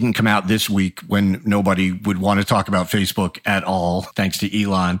thankful it didn't come out this week when nobody would want to talk about Facebook at all, thanks to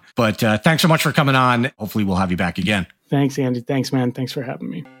Elon. But thanks so much for coming on. Hopefully we'll have you back again. Thanks, Andy. Thanks, man. Thanks for having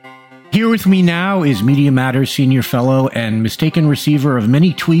me. Here with me now is Media Matters Senior Fellow and mistaken receiver of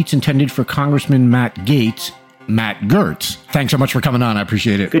many tweets intended for Congressman Matt Gaetz, Matt Gertz. Thanks so much for coming on. I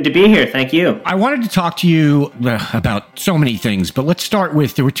appreciate it. Good to be here. Thank you. I wanted to talk to you about so many things, but let's start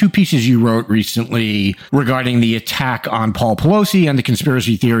with, there were two pieces you wrote recently regarding the attack on Paul Pelosi and the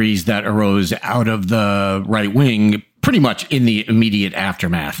conspiracy theories that arose out of the right wing pretty much in the immediate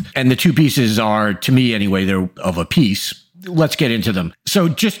aftermath. And the two pieces are, to me anyway, they're of a piece. Let's get into them. So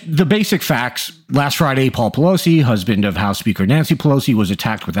just the basic facts. Last Friday, Paul Pelosi, husband of House Speaker Nancy Pelosi, was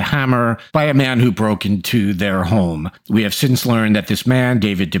attacked with a hammer by a man who broke into their home. We have since learned that this man,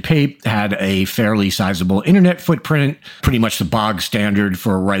 David DePape, had a fairly sizable internet footprint, pretty much the bog standard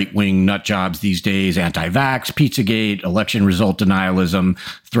for right-wing nut jobs these days, anti-vax, Pizzagate, election result denialism,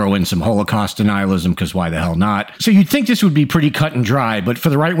 throw in some Holocaust denialism, because why the hell not? So you'd think this would be pretty cut and dry, but for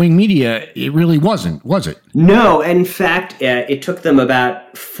the right-wing media, it really wasn't, was it? No, in fact, it took them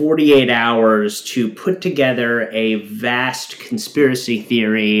about 48 hours to put together a vast conspiracy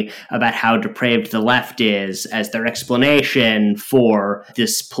theory about how depraved the left is as their explanation for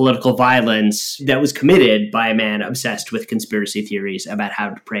this political violence that was committed by a man obsessed with conspiracy theories about how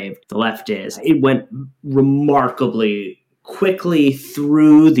depraved the left is. It went remarkably quickly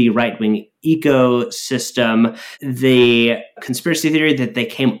through the right-wing ecosystem. The conspiracy theory that they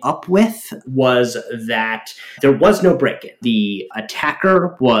came up with was that there was no break-in. The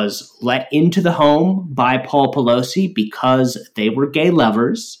attacker was let into the home by Paul Pelosi because they were gay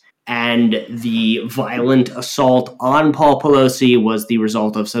lovers, and the violent assault on Paul Pelosi was the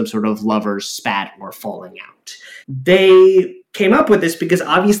result of some sort of lover's spat or falling out. They came up with this because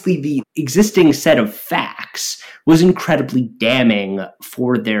obviously the existing set of facts was incredibly damning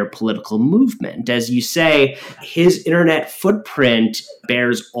for their political movement. As you say, his internet footprint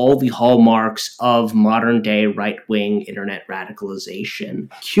bears all the hallmarks of modern-day right-wing internet radicalization.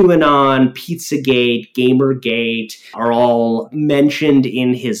 QAnon, Pizzagate, Gamergate are all mentioned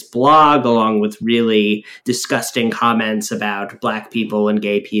in his blog, along with really disgusting comments about Black people and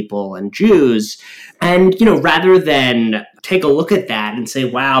gay people and Jews. And, rather than take a look at that and say,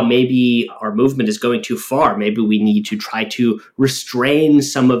 wow, maybe our movement is going too far. Maybe we need to try to restrain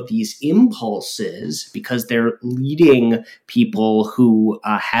some of these impulses because they're leading people who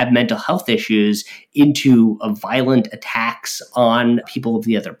have mental health issues into violent attacks on people of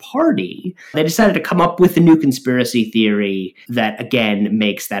the other party. They decided to come up with a new conspiracy theory that, again,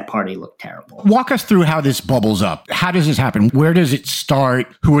 makes that party look terrible. Walk us through how this bubbles up. How does this happen? Where does it start?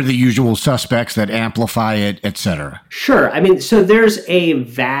 Who are the usual suspects that amplify it, etc.? Sure. So there's a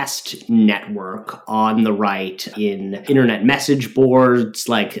vast network on the right in internet message boards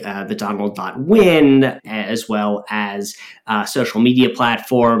like the Donald.win, as well as social media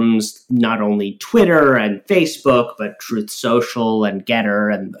platforms, not only Twitter and Facebook, but Truth Social and Getter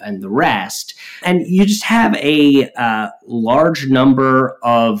and the rest. And you just have a large number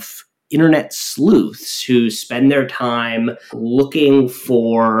of internet sleuths who spend their time looking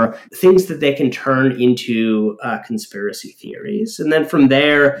for things that they can turn into conspiracy theories. And then from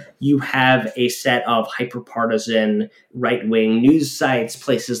there, you have a set of hyperpartisan right-wing news sites,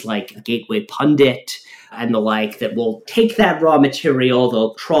 places like Gateway Pundit and the like, that will take that raw material,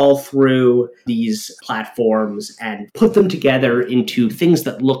 they'll trawl through these platforms and put them together into things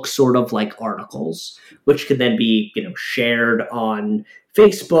that look sort of like articles, which could then be, shared on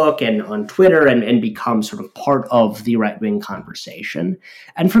Facebook and on Twitter and become sort of part of the right-wing conversation.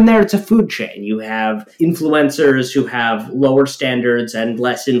 And from there, it's a food chain. You have influencers who have lower standards and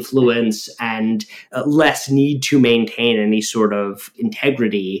less influence and less need to maintain any sort of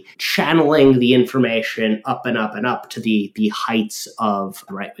integrity, channeling the information up and up and up to the heights of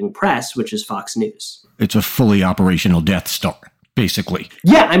the right-wing press, which is Fox News. It's a fully operational Death Star, basically.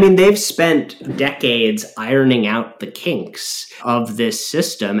 Yeah, they've spent decades ironing out the kinks of this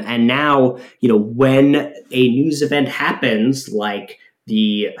system. And now, when a news event happens, like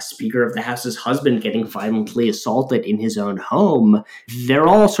the Speaker of the House's husband getting violently assaulted in his own home, they're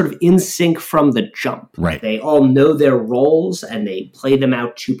all sort of in sync from the jump. Right. They all know their roles and they play them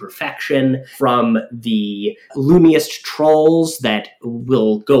out to perfection, from the loomiest trolls that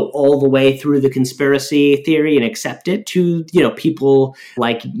will go all the way through the conspiracy theory and accept it to, people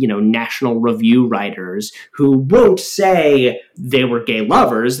like, National Review writers who won't say they were gay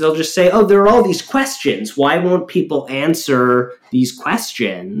lovers. They'll just say, oh, there are all these questions. Why won't people answer these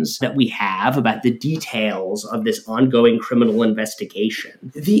questions that we have about the details of this ongoing criminal investigation?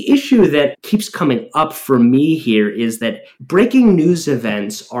 The issue that keeps coming up for me here is that breaking news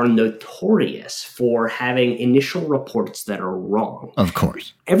events are notorious for having initial reports that are wrong. Of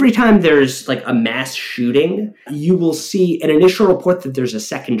course. Every time there's like a mass shooting, you will see an initial report that there's a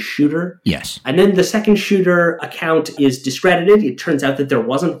second shooter. Yes. And then the second shooter account is discredited edited. It turns out that there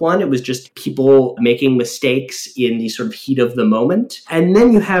wasn't one. It was just people making mistakes in the sort of heat of the moment. And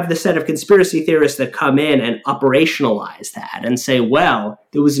then you have the set of conspiracy theorists that come in and operationalize that and say, well,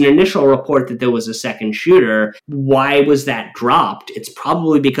 there was an initial report that there was a second shooter. Why was that dropped? It's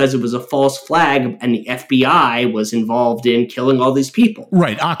probably because it was a false flag and the FBI was involved in killing all these people.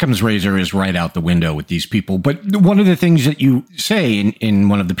 Right. Occam's razor is right out the window with these people. But one of the things that you say in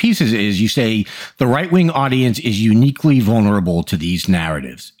one of the pieces is you say the right-wing audience is uniquely vulnerable to these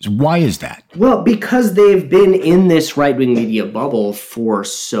narratives. Why is that? Well, because they've been in this right-wing media bubble for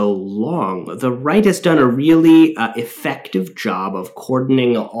so long. The right has done a really effective job of cordoning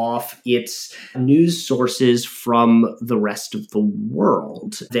off its news sources from the rest of the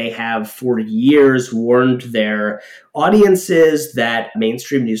world. They have for years warned their audiences that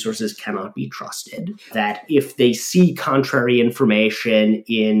mainstream news sources cannot be trusted, that if they see contrary information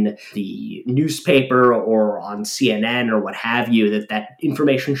in the newspaper or on CNN or what have you, that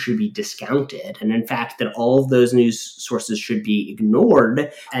information should be discounted. And in fact, that all of those news sources should be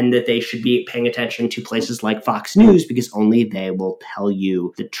ignored and that they should be paying attention to places like Fox News because only they will tell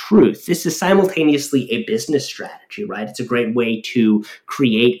you the truth. This is simultaneously a business strategy, right? It's a great way to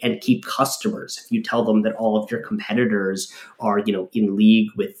create and keep customers. If you tell them that all of your competitors are, in league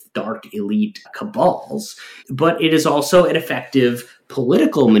with dark elite cabals. But it is also an effective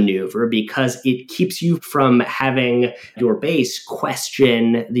political maneuver because it keeps you from having your base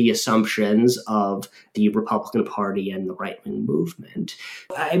question the assumptions of the Republican Party and the right-wing movement.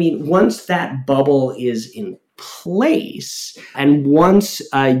 I mean, once that bubble is in place, and once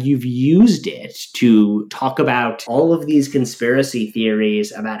you've used it to talk about all of these conspiracy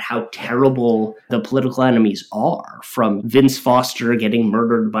theories about how terrible the political enemies are, from Vince Foster getting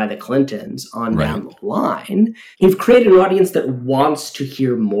murdered by the Clintons on down the line, you've created an audience that wants to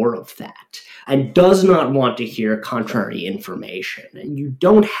hear more of that and does not want to hear contrary information. And you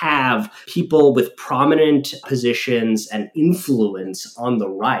don't have people with prominent positions and influence on the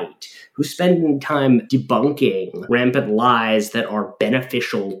right who spend time debunking rampant lies that are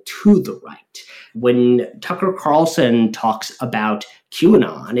beneficial to the right. When Tucker Carlson talks about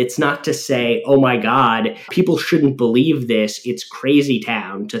QAnon, it's not to say, oh my God, people shouldn't believe this. It's crazy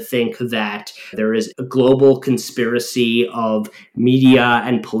town to think that there is a global conspiracy of media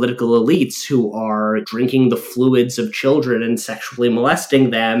and political elites who are drinking the fluids of children and sexually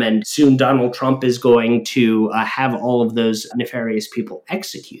molesting them. And soon Donald Trump is going to have all of those nefarious people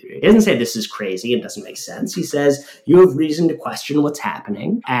executed. He doesn't say this is crazy and doesn't make sense. He says you have reason to question what's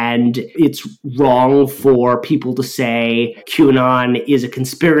happening. And it's wrong for people to say QAnon is a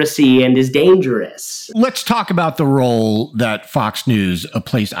conspiracy and is dangerous. Let's talk about the role that Fox News, a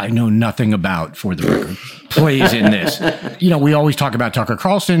place I know nothing about for the record, plays in this. We always talk about Tucker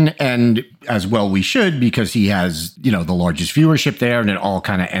Carlson, and as well we should, because he has, the largest viewership there, and it all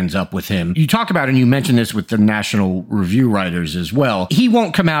kind of ends up with him. You talk about, and you mentioned this with the National Review writers as well, he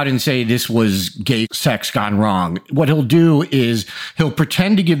won't come out and say this was gay sex gone wrong. What he'll do is he'll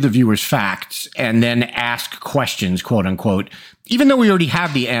pretend to give the viewers facts and then ask questions, quote unquote, even though we already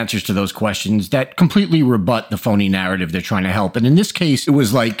have the answers to those questions that completely rebut the phony narrative they're trying to help. And in this case, it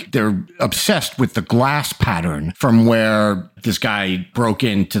was like they're obsessed with the glass pattern from where this guy broke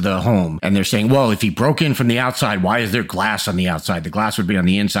into the home. And they're saying, well, if he broke in from the outside, why is there glass on the outside? The glass would be on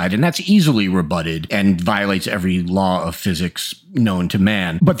the inside. And that's easily rebutted and violates every law of physics known to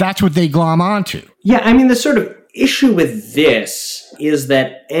man. But that's what they glom onto. Yeah, I mean, the sort of issue with this is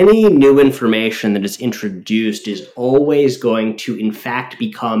that any new information that is introduced is always going to, in fact,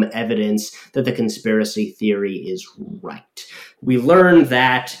 become evidence that the conspiracy theory is right. We learn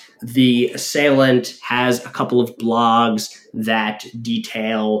that the assailant has a couple of blogs that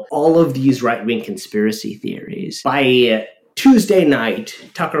detail all of these right-wing conspiracy theories. By Tuesday night,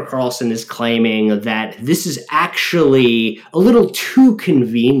 Tucker Carlson is claiming that this is actually a little too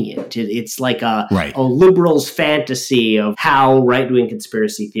convenient. It's like a liberal's fantasy of how right-wing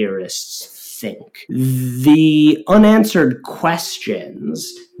conspiracy theorists think. The unanswered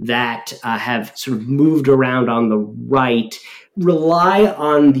questions that have sort of moved around on the right rely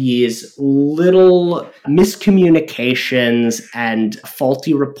on these little miscommunications and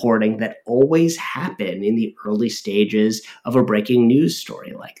faulty reporting that always happen in the early stages of a breaking news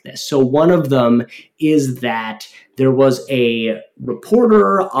story like this. So one of them is that there was a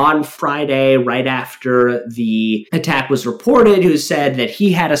reporter on Friday, right after the attack was reported, who said that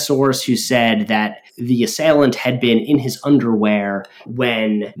he had a source who said that the assailant had been in his underwear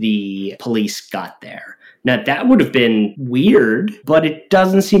when the police got there. Now, that would have been weird, but it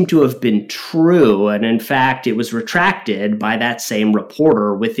doesn't seem to have been true. And in fact, it was retracted by that same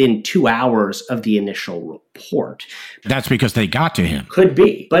reporter within 2 hours of the initial report. That's because they got to him. Could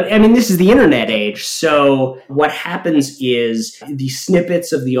be. But I mean, this is the internet age. So what happens is the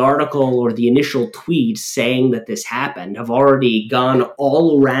snippets of the article or the initial tweet saying that this happened have already gone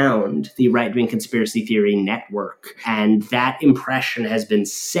all around the right-wing conspiracy theory network. And that impression has been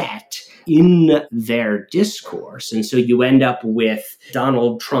set in their discourse. And so you end up with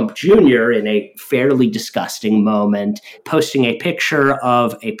Donald Trump Jr. in a fairly disgusting moment, posting a picture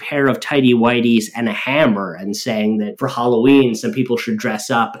of a pair of tighty-whities and a hammer and saying that for Halloween, some people should dress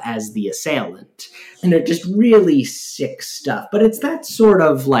up as the assailant. And they're just really sick stuff. But it's that sort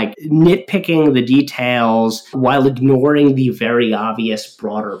of like nitpicking the details while ignoring the very obvious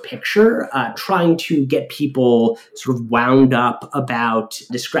broader picture, trying to get people sort of wound up about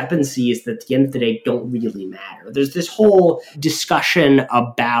discrepancies that at the end of the day don't really matter. There's this whole discussion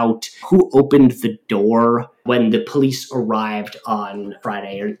about who opened the door when the police arrived on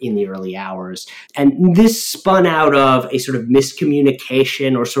Friday or in the early hours. And this spun out of a sort of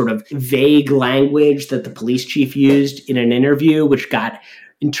miscommunication or sort of vague language that the police chief used in an interview, which got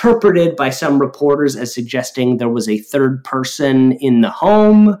interpreted by some reporters as suggesting there was a third person in the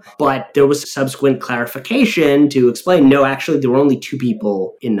home, but there was subsequent clarification to explain, no, actually, there were only two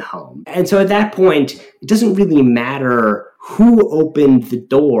people in the home. And so at that point, it doesn't really matter who opened the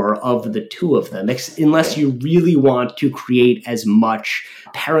door of the two of them, unless you really want to create as much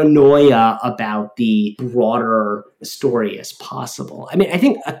paranoia about the broader story as possible. I mean, I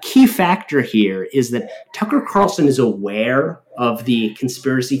think a key factor here is that Tucker Carlson is aware of the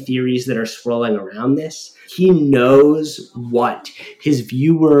conspiracy theories that are swirling around this. He knows what his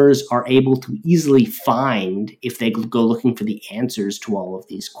viewers are able to easily find if they go looking for the answers to all of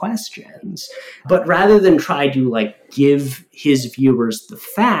these questions. But rather than try to give his viewers the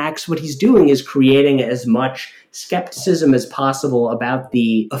facts, what he's doing is creating as much skepticism as possible about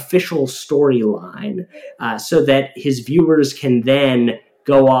the official storyline so that his viewers can then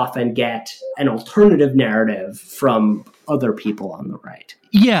go off and get an alternative narrative from other people on the right.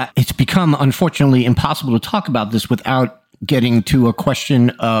 Yeah, it's become, unfortunately, impossible to talk about this without getting to a question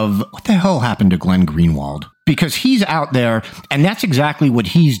of what the hell happened to Glenn Greenwald? Because he's out there, and that's exactly what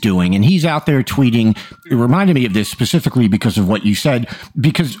he's doing. And he's out there tweeting. It reminded me of this specifically because of what you said.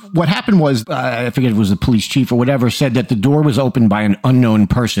 Because what happened was, I forget if it was the police chief or whatever, said that the door was opened by an unknown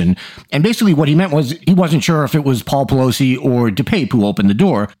person. And basically what he meant was he wasn't sure if it was Paul Pelosi or DePape who opened the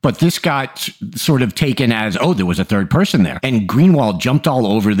door. But this got sort of taken as, oh, there was a third person there. And Greenwald jumped all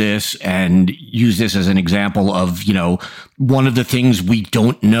over this and used this as an example of, one of the things we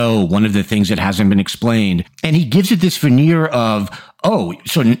don't know, one of the things that hasn't been explained. And he gives it this veneer of, oh,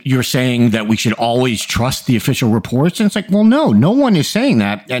 so you're saying that we should always trust the official reports? And it's like, well, no one is saying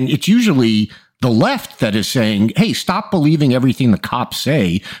that. And it's usually the left that is saying, hey, stop believing everything the cops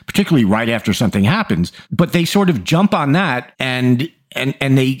say, particularly right after something happens. But they sort of jump on that and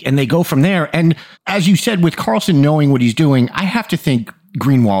they go from there. And as you said, with Carlson knowing what he's doing, I have to think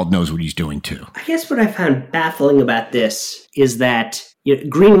Greenwald knows what he's doing too. I guess what I found baffling about this is that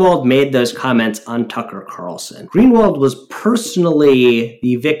Greenwald made those comments on Tucker Carlson. Greenwald was personally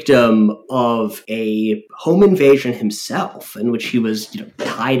the victim of a home invasion himself, in which he was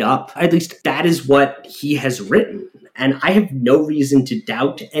tied up. At least that is what he has written. And I have no reason to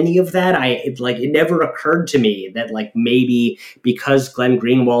doubt any of that. It never occurred to me that maybe because Glenn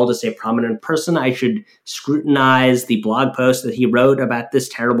Greenwald is a prominent person, I should scrutinize the blog post that he wrote about this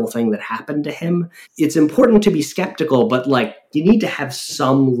terrible thing that happened to him. It's important to be skeptical, but you need to have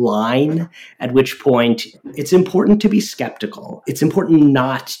some line at which point it's important to be skeptical. It's important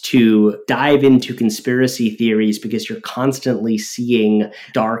not to dive into conspiracy theories because you're constantly seeing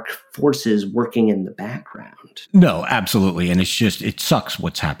dark forces working in the background. No, absolutely. And it sucks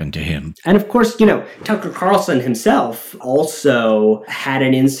what's happened to him. And of course, Tucker Carlson himself also had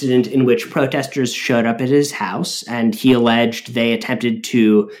an incident in which protesters showed up at his house, and he alleged they attempted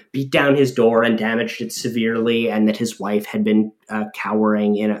to beat down his door and damaged it severely, and that his wife had been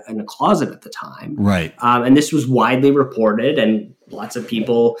cowering in a closet at the time. Right. And this was widely reported, and lots of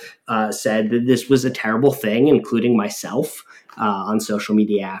people said that this was a terrible thing, including myself. On social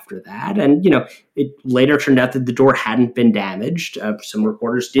media after that. And, it later turned out that the door hadn't been damaged. Some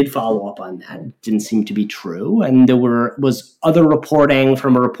reporters did follow up on that. It didn't seem to be true. And there was other reporting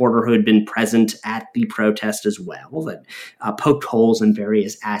from a reporter who had been present at the protest as well that poked holes in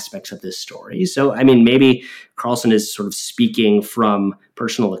various aspects of this story. So, maybe Carlson is sort of speaking from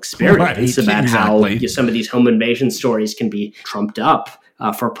personal experience about how some of these home invasion stories can be trumped up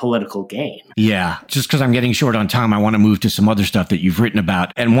for political gain. Yeah. Just because I'm getting short on time, I want to move to some other stuff that you've written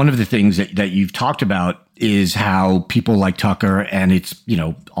about. And one of the things that you've talked about is how people like Tucker and it's,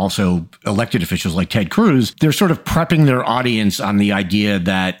 also elected officials like Ted Cruz, they're sort of prepping their audience on the idea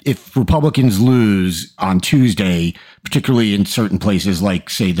that if Republicans lose on Tuesday, particularly in certain places like,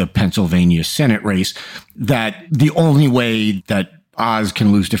 say, the Pennsylvania Senate race, that the only way that Oz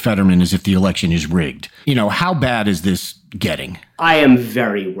can lose to Fetterman is if the election is rigged. How bad is this getting? I am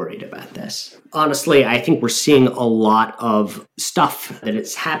very worried about this. Honestly, I think we're seeing a lot of stuff that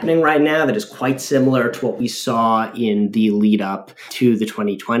is happening right now that is quite similar to what we saw in the lead up to the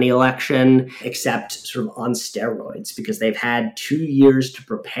 2020 election, except sort of on steroids, because they've had 2 years to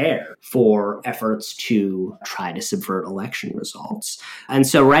prepare for efforts to try to subvert election results. And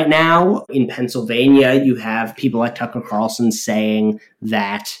so right now in Pennsylvania, you have people like Tucker Carlson saying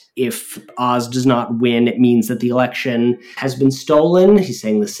that if Oz does not win, it means that the election has been stolen. He's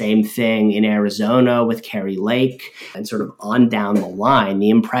saying the same thing in Arizona with Kari Lake, and sort of on down the line. The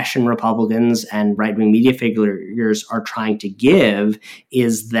impression Republicans and right-wing media figures are trying to give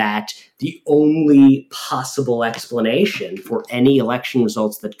is that the only possible explanation for any election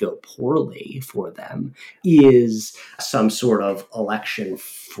results that go poorly for them is some sort of election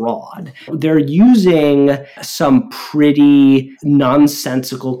fraud. They're using some pretty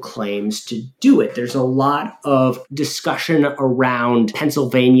nonsensical claims to do it. There's a lot of discussion around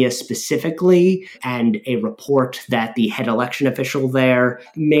Pennsylvania specifically, and a report that the head election official there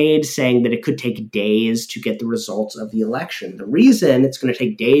made saying that it could take days to get the results of the election. The reason it's going to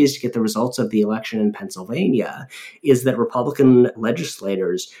take days to get the results of the election in Pennsylvania is that Republican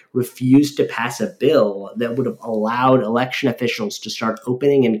legislators refused to pass a bill that would have allowed election officials to start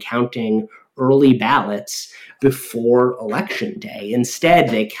opening and counting early ballots before Election Day. Instead,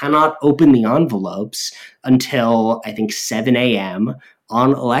 they cannot open the envelopes until, I think, 7 a.m.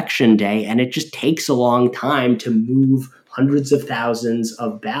 on Election Day, and it just takes a long time to move hundreds of thousands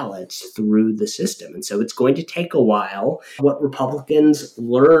of ballots through the system. And so it's going to take a while. What Republicans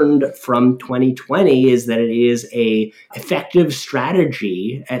learned from 2020 is that it is an effective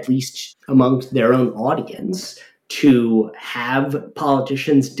strategy, at least amongst their own audience, to have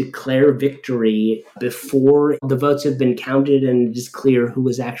politicians declare victory before the votes have been counted and it is clear who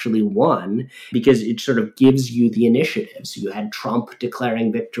has actually won, because it sort of gives you the initiative. So you had Trump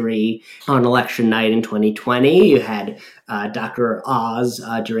declaring victory on election night in 2020. You had Dr. Oz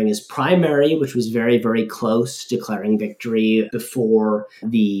during his primary, which was very, very close, declaring victory before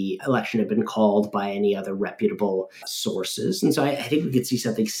the election had been called by any other reputable sources. And so I think we could see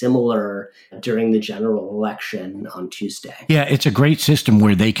something similar during the general election on Tuesday. Yeah, it's a great system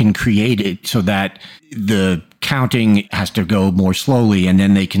where they can create it so that the counting has to go more slowly, and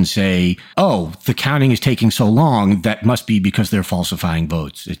then they can say, oh, the counting is taking so long, that must be because they're falsifying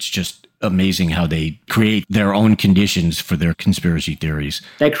votes. It's just amazing how they create their own conditions for their conspiracy theories.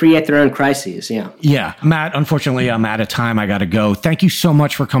 They create their own crises, yeah. Yeah. Matt, unfortunately, I'm out of time. I got to go. Thank you so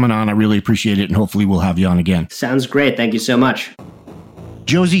much for coming on. I really appreciate it, and hopefully we'll have you on again. Sounds great. Thank you so much.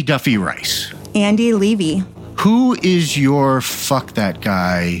 Josie Duffy Rice. Andy Levy. Who is your fuck that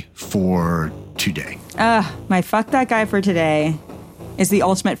guy for today? My fuck that guy for today is the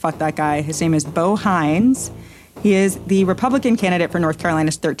ultimate fuck that guy. His name is Bo Hines. He is the Republican candidate for North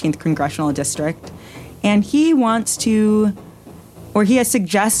Carolina's 13th congressional district. And he wants to, or he has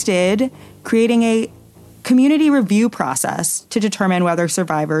suggested, creating a community review process to determine whether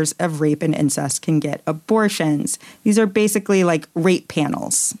survivors of rape and incest can get abortions. These are basically like rape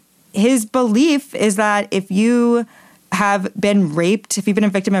panels. His belief is that if you have been raped, if you've been a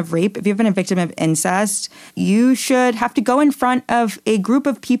victim of rape, if you've been a victim of incest, you should have to go in front of a group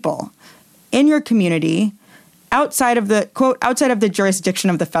of people in your community outside of the, quote, outside of the jurisdiction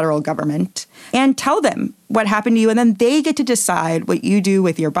of the federal government, and tell them what happened to you. And then they get to decide what you do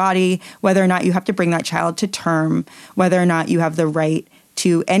with your body, whether or not you have to bring that child to term, whether or not you have the right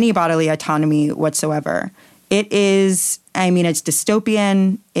to any bodily autonomy whatsoever. It is, it's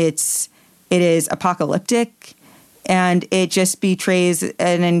dystopian, it is apocalyptic, and it just betrays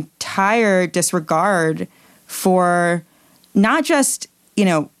an entire disregard for not just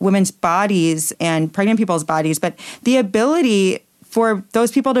women's bodies and pregnant people's bodies, but the ability for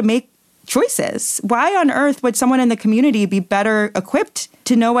those people to make choices. Why on earth would someone in the community be better equipped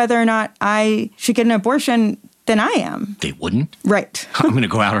to know whether or not I should get an abortion than I am? They wouldn't. Right. I'm going to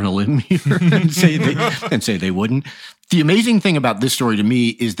go out on a limb here and say they wouldn't. The amazing thing about this story to me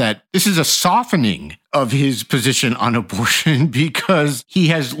is that this is a softening of his position on abortion because he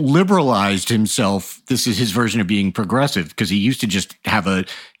has liberalized himself. This is his version of being progressive, because he used to just have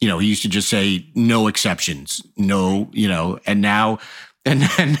he used to just say no exceptions, no, and now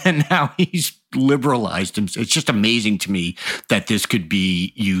And now he's liberalized him. It's just amazing to me that this could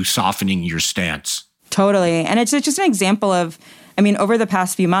be you softening your stance. Totally. And it's just an example of, I mean, over the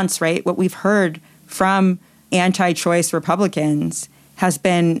past few months, right, what we've heard from anti-choice Republicans has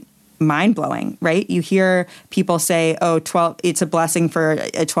been mind-blowing, right? You hear people say, it's a blessing for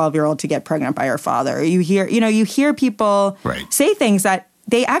a 12-year-old to get pregnant by her father. You hear people say things that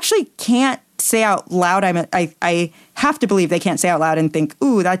they actually can't say out loud. I have to believe they can't say out loud and think,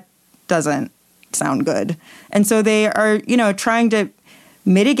 ooh, that doesn't sound good. And so they are, trying to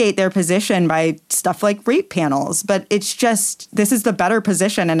mitigate their position by stuff like rape panels. But it's just, this is the better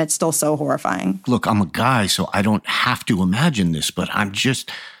position, and it's still so horrifying. Look, I'm a guy, so I don't have to imagine this, but I'm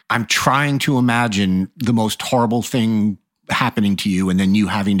trying to imagine the most horrible thing happening to you and then you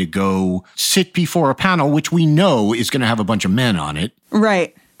having to go sit before a panel, which we know is going to have a bunch of men on it.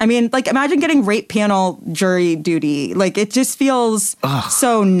 Right. I mean, like, imagine getting rape panel jury duty. Like, it just feels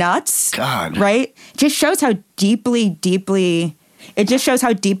so nuts. God. Right? Just shows how deeply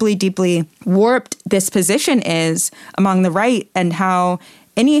warped this position is among the right, and how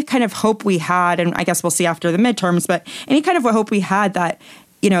any kind of hope we had, and I guess we'll see after the midterms, but any kind of hope we had that,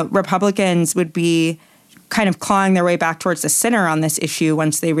 Republicans would be kind of clawing their way back towards the center on this issue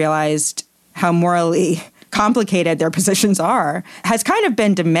once they realized how morally complicated their positions are, has kind of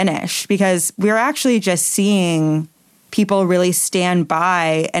been diminished, because we're actually just seeing people really stand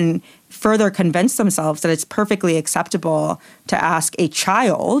by and further convince themselves that it's perfectly acceptable to ask a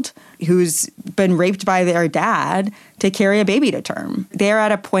child who's been raped by their dad to carry a baby to term. They're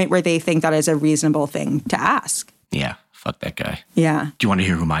at a point where they think that is a reasonable thing to ask. Yeah. Fuck that guy. Yeah. Do you want to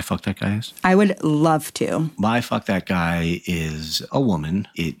hear who my fuck that guy is? I would love to. My fuck that guy is a woman.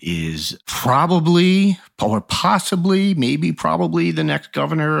 It is probably, or possibly, maybe probably the next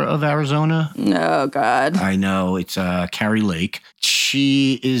governor of Arizona. Oh, God. I know. It's Carrie Lake.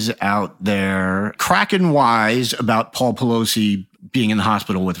 She is out there cracking wise about Paul Pelosi being in the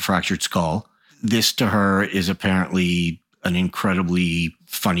hospital with a fractured skull. This to her is apparently an incredibly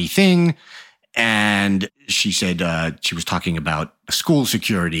funny thing. And she said she was talking about school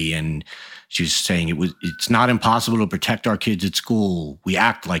security, and she was saying it's not impossible to protect our kids at school. We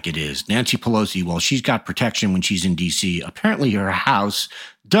act like it is. Nancy Pelosi, well, she's got protection when she's in D.C. Apparently her house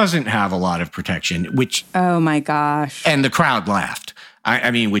doesn't have a lot of protection, which... Oh, my gosh. And the crowd laughed.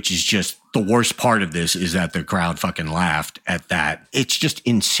 I mean, which is just the worst part of this, is that the crowd fucking laughed at that. It's just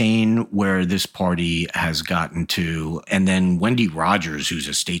insane where this party has gotten to. And then Wendy Rogers, who's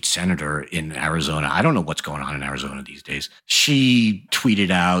a state senator in Arizona, I don't know what's going on in Arizona these days. She tweeted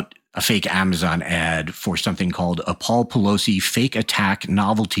out a fake Amazon ad for something called a Paul Pelosi fake attack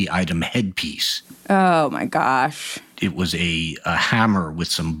novelty item headpiece. Oh, my gosh. It was a hammer with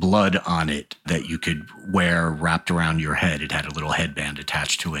some blood on it that you could wear wrapped around your head. It had a little headband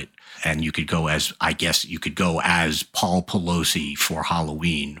attached to it. And you could go as Paul Pelosi for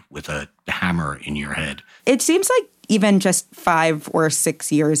Halloween with a hammer in your head. It seems like even just 5 or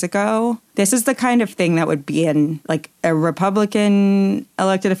 6 years ago, this is the kind of thing that would be in like a Republican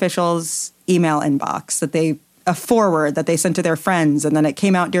elected official's email inbox, a forward that they sent to their friends, and then it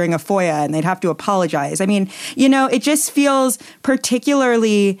came out during a FOIA and they'd have to apologize. I mean, it just feels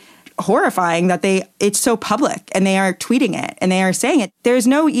particularly horrifying that it's so public and they are tweeting it and they are saying it. There's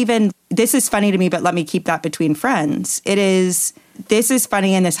no even, this is funny to me, but let me keep that between friends. This is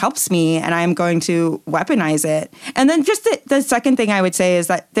funny and this helps me and I'm going to weaponize it. And then just the second thing I would say is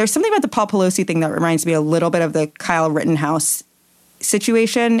that there's something about the Paul Pelosi thing that reminds me a little bit of the Kyle Rittenhouse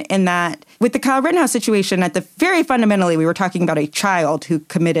situation, in that with the Kyle Rittenhouse situation, at the very fundamentally, we were talking about a child who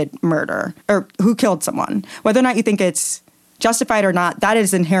committed murder or who killed someone. Whether or not you think it's justified or not, that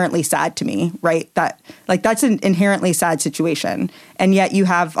is inherently sad to me, right? That's an inherently sad situation. And yet you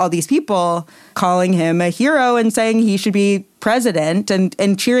have all these people calling him a hero and saying he should be president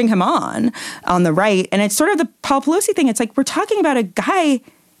and cheering him on the right. And it's sort of the Paul Pelosi thing. It's like, we're talking about a guy,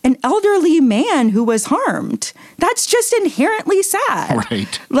 an elderly man who was harmed. That's just inherently sad.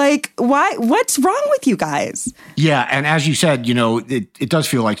 Right. Like, why? What's wrong with you guys? Yeah. And as you said, it does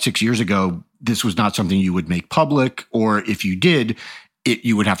feel like 6 years ago, this was not something you would make public, or if you did,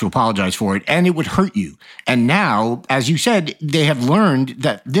 you would have to apologize for it, and it would hurt you. And now, as you said, they have learned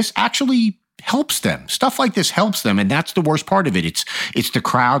that this actually helps them. Stuff like this helps them, and that's the worst part of it. It's the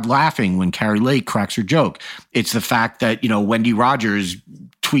crowd laughing when Carrie Lake cracks her joke. It's the fact that, Wendy Rogers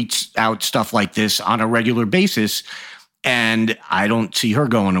tweets out stuff like this on a regular basis, and I don't see her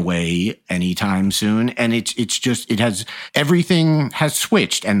going away anytime soon. And everything has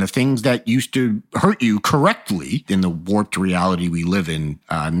switched. And the things that used to hurt you correctly in the warped reality we live in,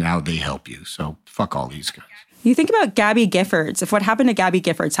 now they help you. So fuck all these guys. You think about Gabby Giffords. If what happened to Gabby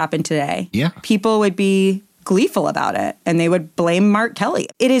Giffords happened today, people would be gleeful about it and they would blame Mark Kelly.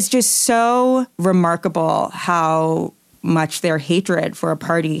 It is just so remarkable how much their hatred for a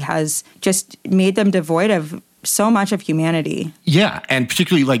party has just made them devoid of so much of humanity. Yeah, and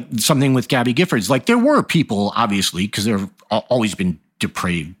particularly like something with Gabby Giffords. Like there were people, obviously, because there have always been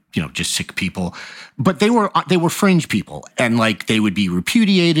depraved, just sick people, but they were fringe people, and like they would be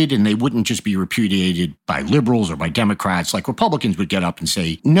repudiated, and they wouldn't just be repudiated by liberals or by Democrats. Like Republicans would get up and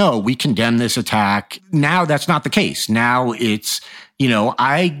say, no, we condemn this attack. Now that's not the case. Now it's,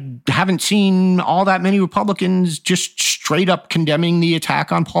 I haven't seen all that many Republicans just straight up condemning the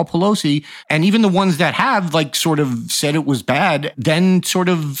attack on Paul Pelosi. And even the ones that have like sort of said it was bad, then sort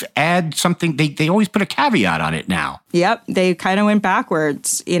of add something. They always put a caveat on it now. Yep. They kind of went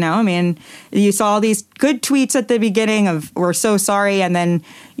backwards. I mean, you saw all these good tweets at the beginning of we're so sorry. And then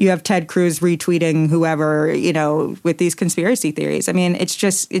you have Ted Cruz retweeting whoever, with these conspiracy theories. I mean,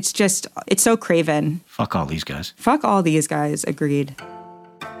 it's so craven. Fuck all these guys. Fuck all these guys. Agreed.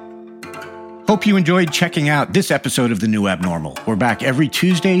 Hope you enjoyed checking out this episode of The New Abnormal. We're back every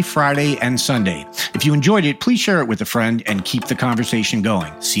Tuesday, Friday, and Sunday. If you enjoyed it, please share it with a friend and keep the conversation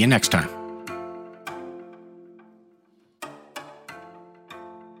going. See you next time.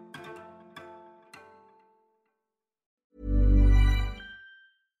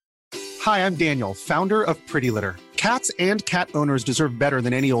 Hi, I'm Daniel, founder of Pretty Litter. Cats and cat owners deserve better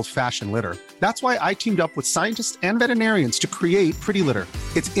than any old-fashioned litter. That's why I teamed up with scientists and veterinarians to create Pretty Litter.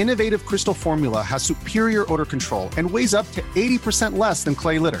 Its innovative crystal formula has superior odor control and weighs up to 80% less than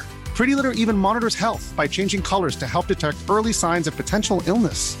clay litter. Pretty Litter even monitors health by changing colors to help detect early signs of potential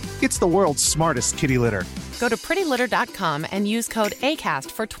illness. It's the world's smartest kitty litter. Go to prettylitter.com and use code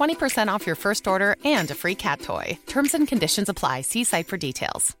ACAST for 20% off your first order and a free cat toy. Terms and conditions apply. See site for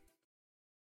details.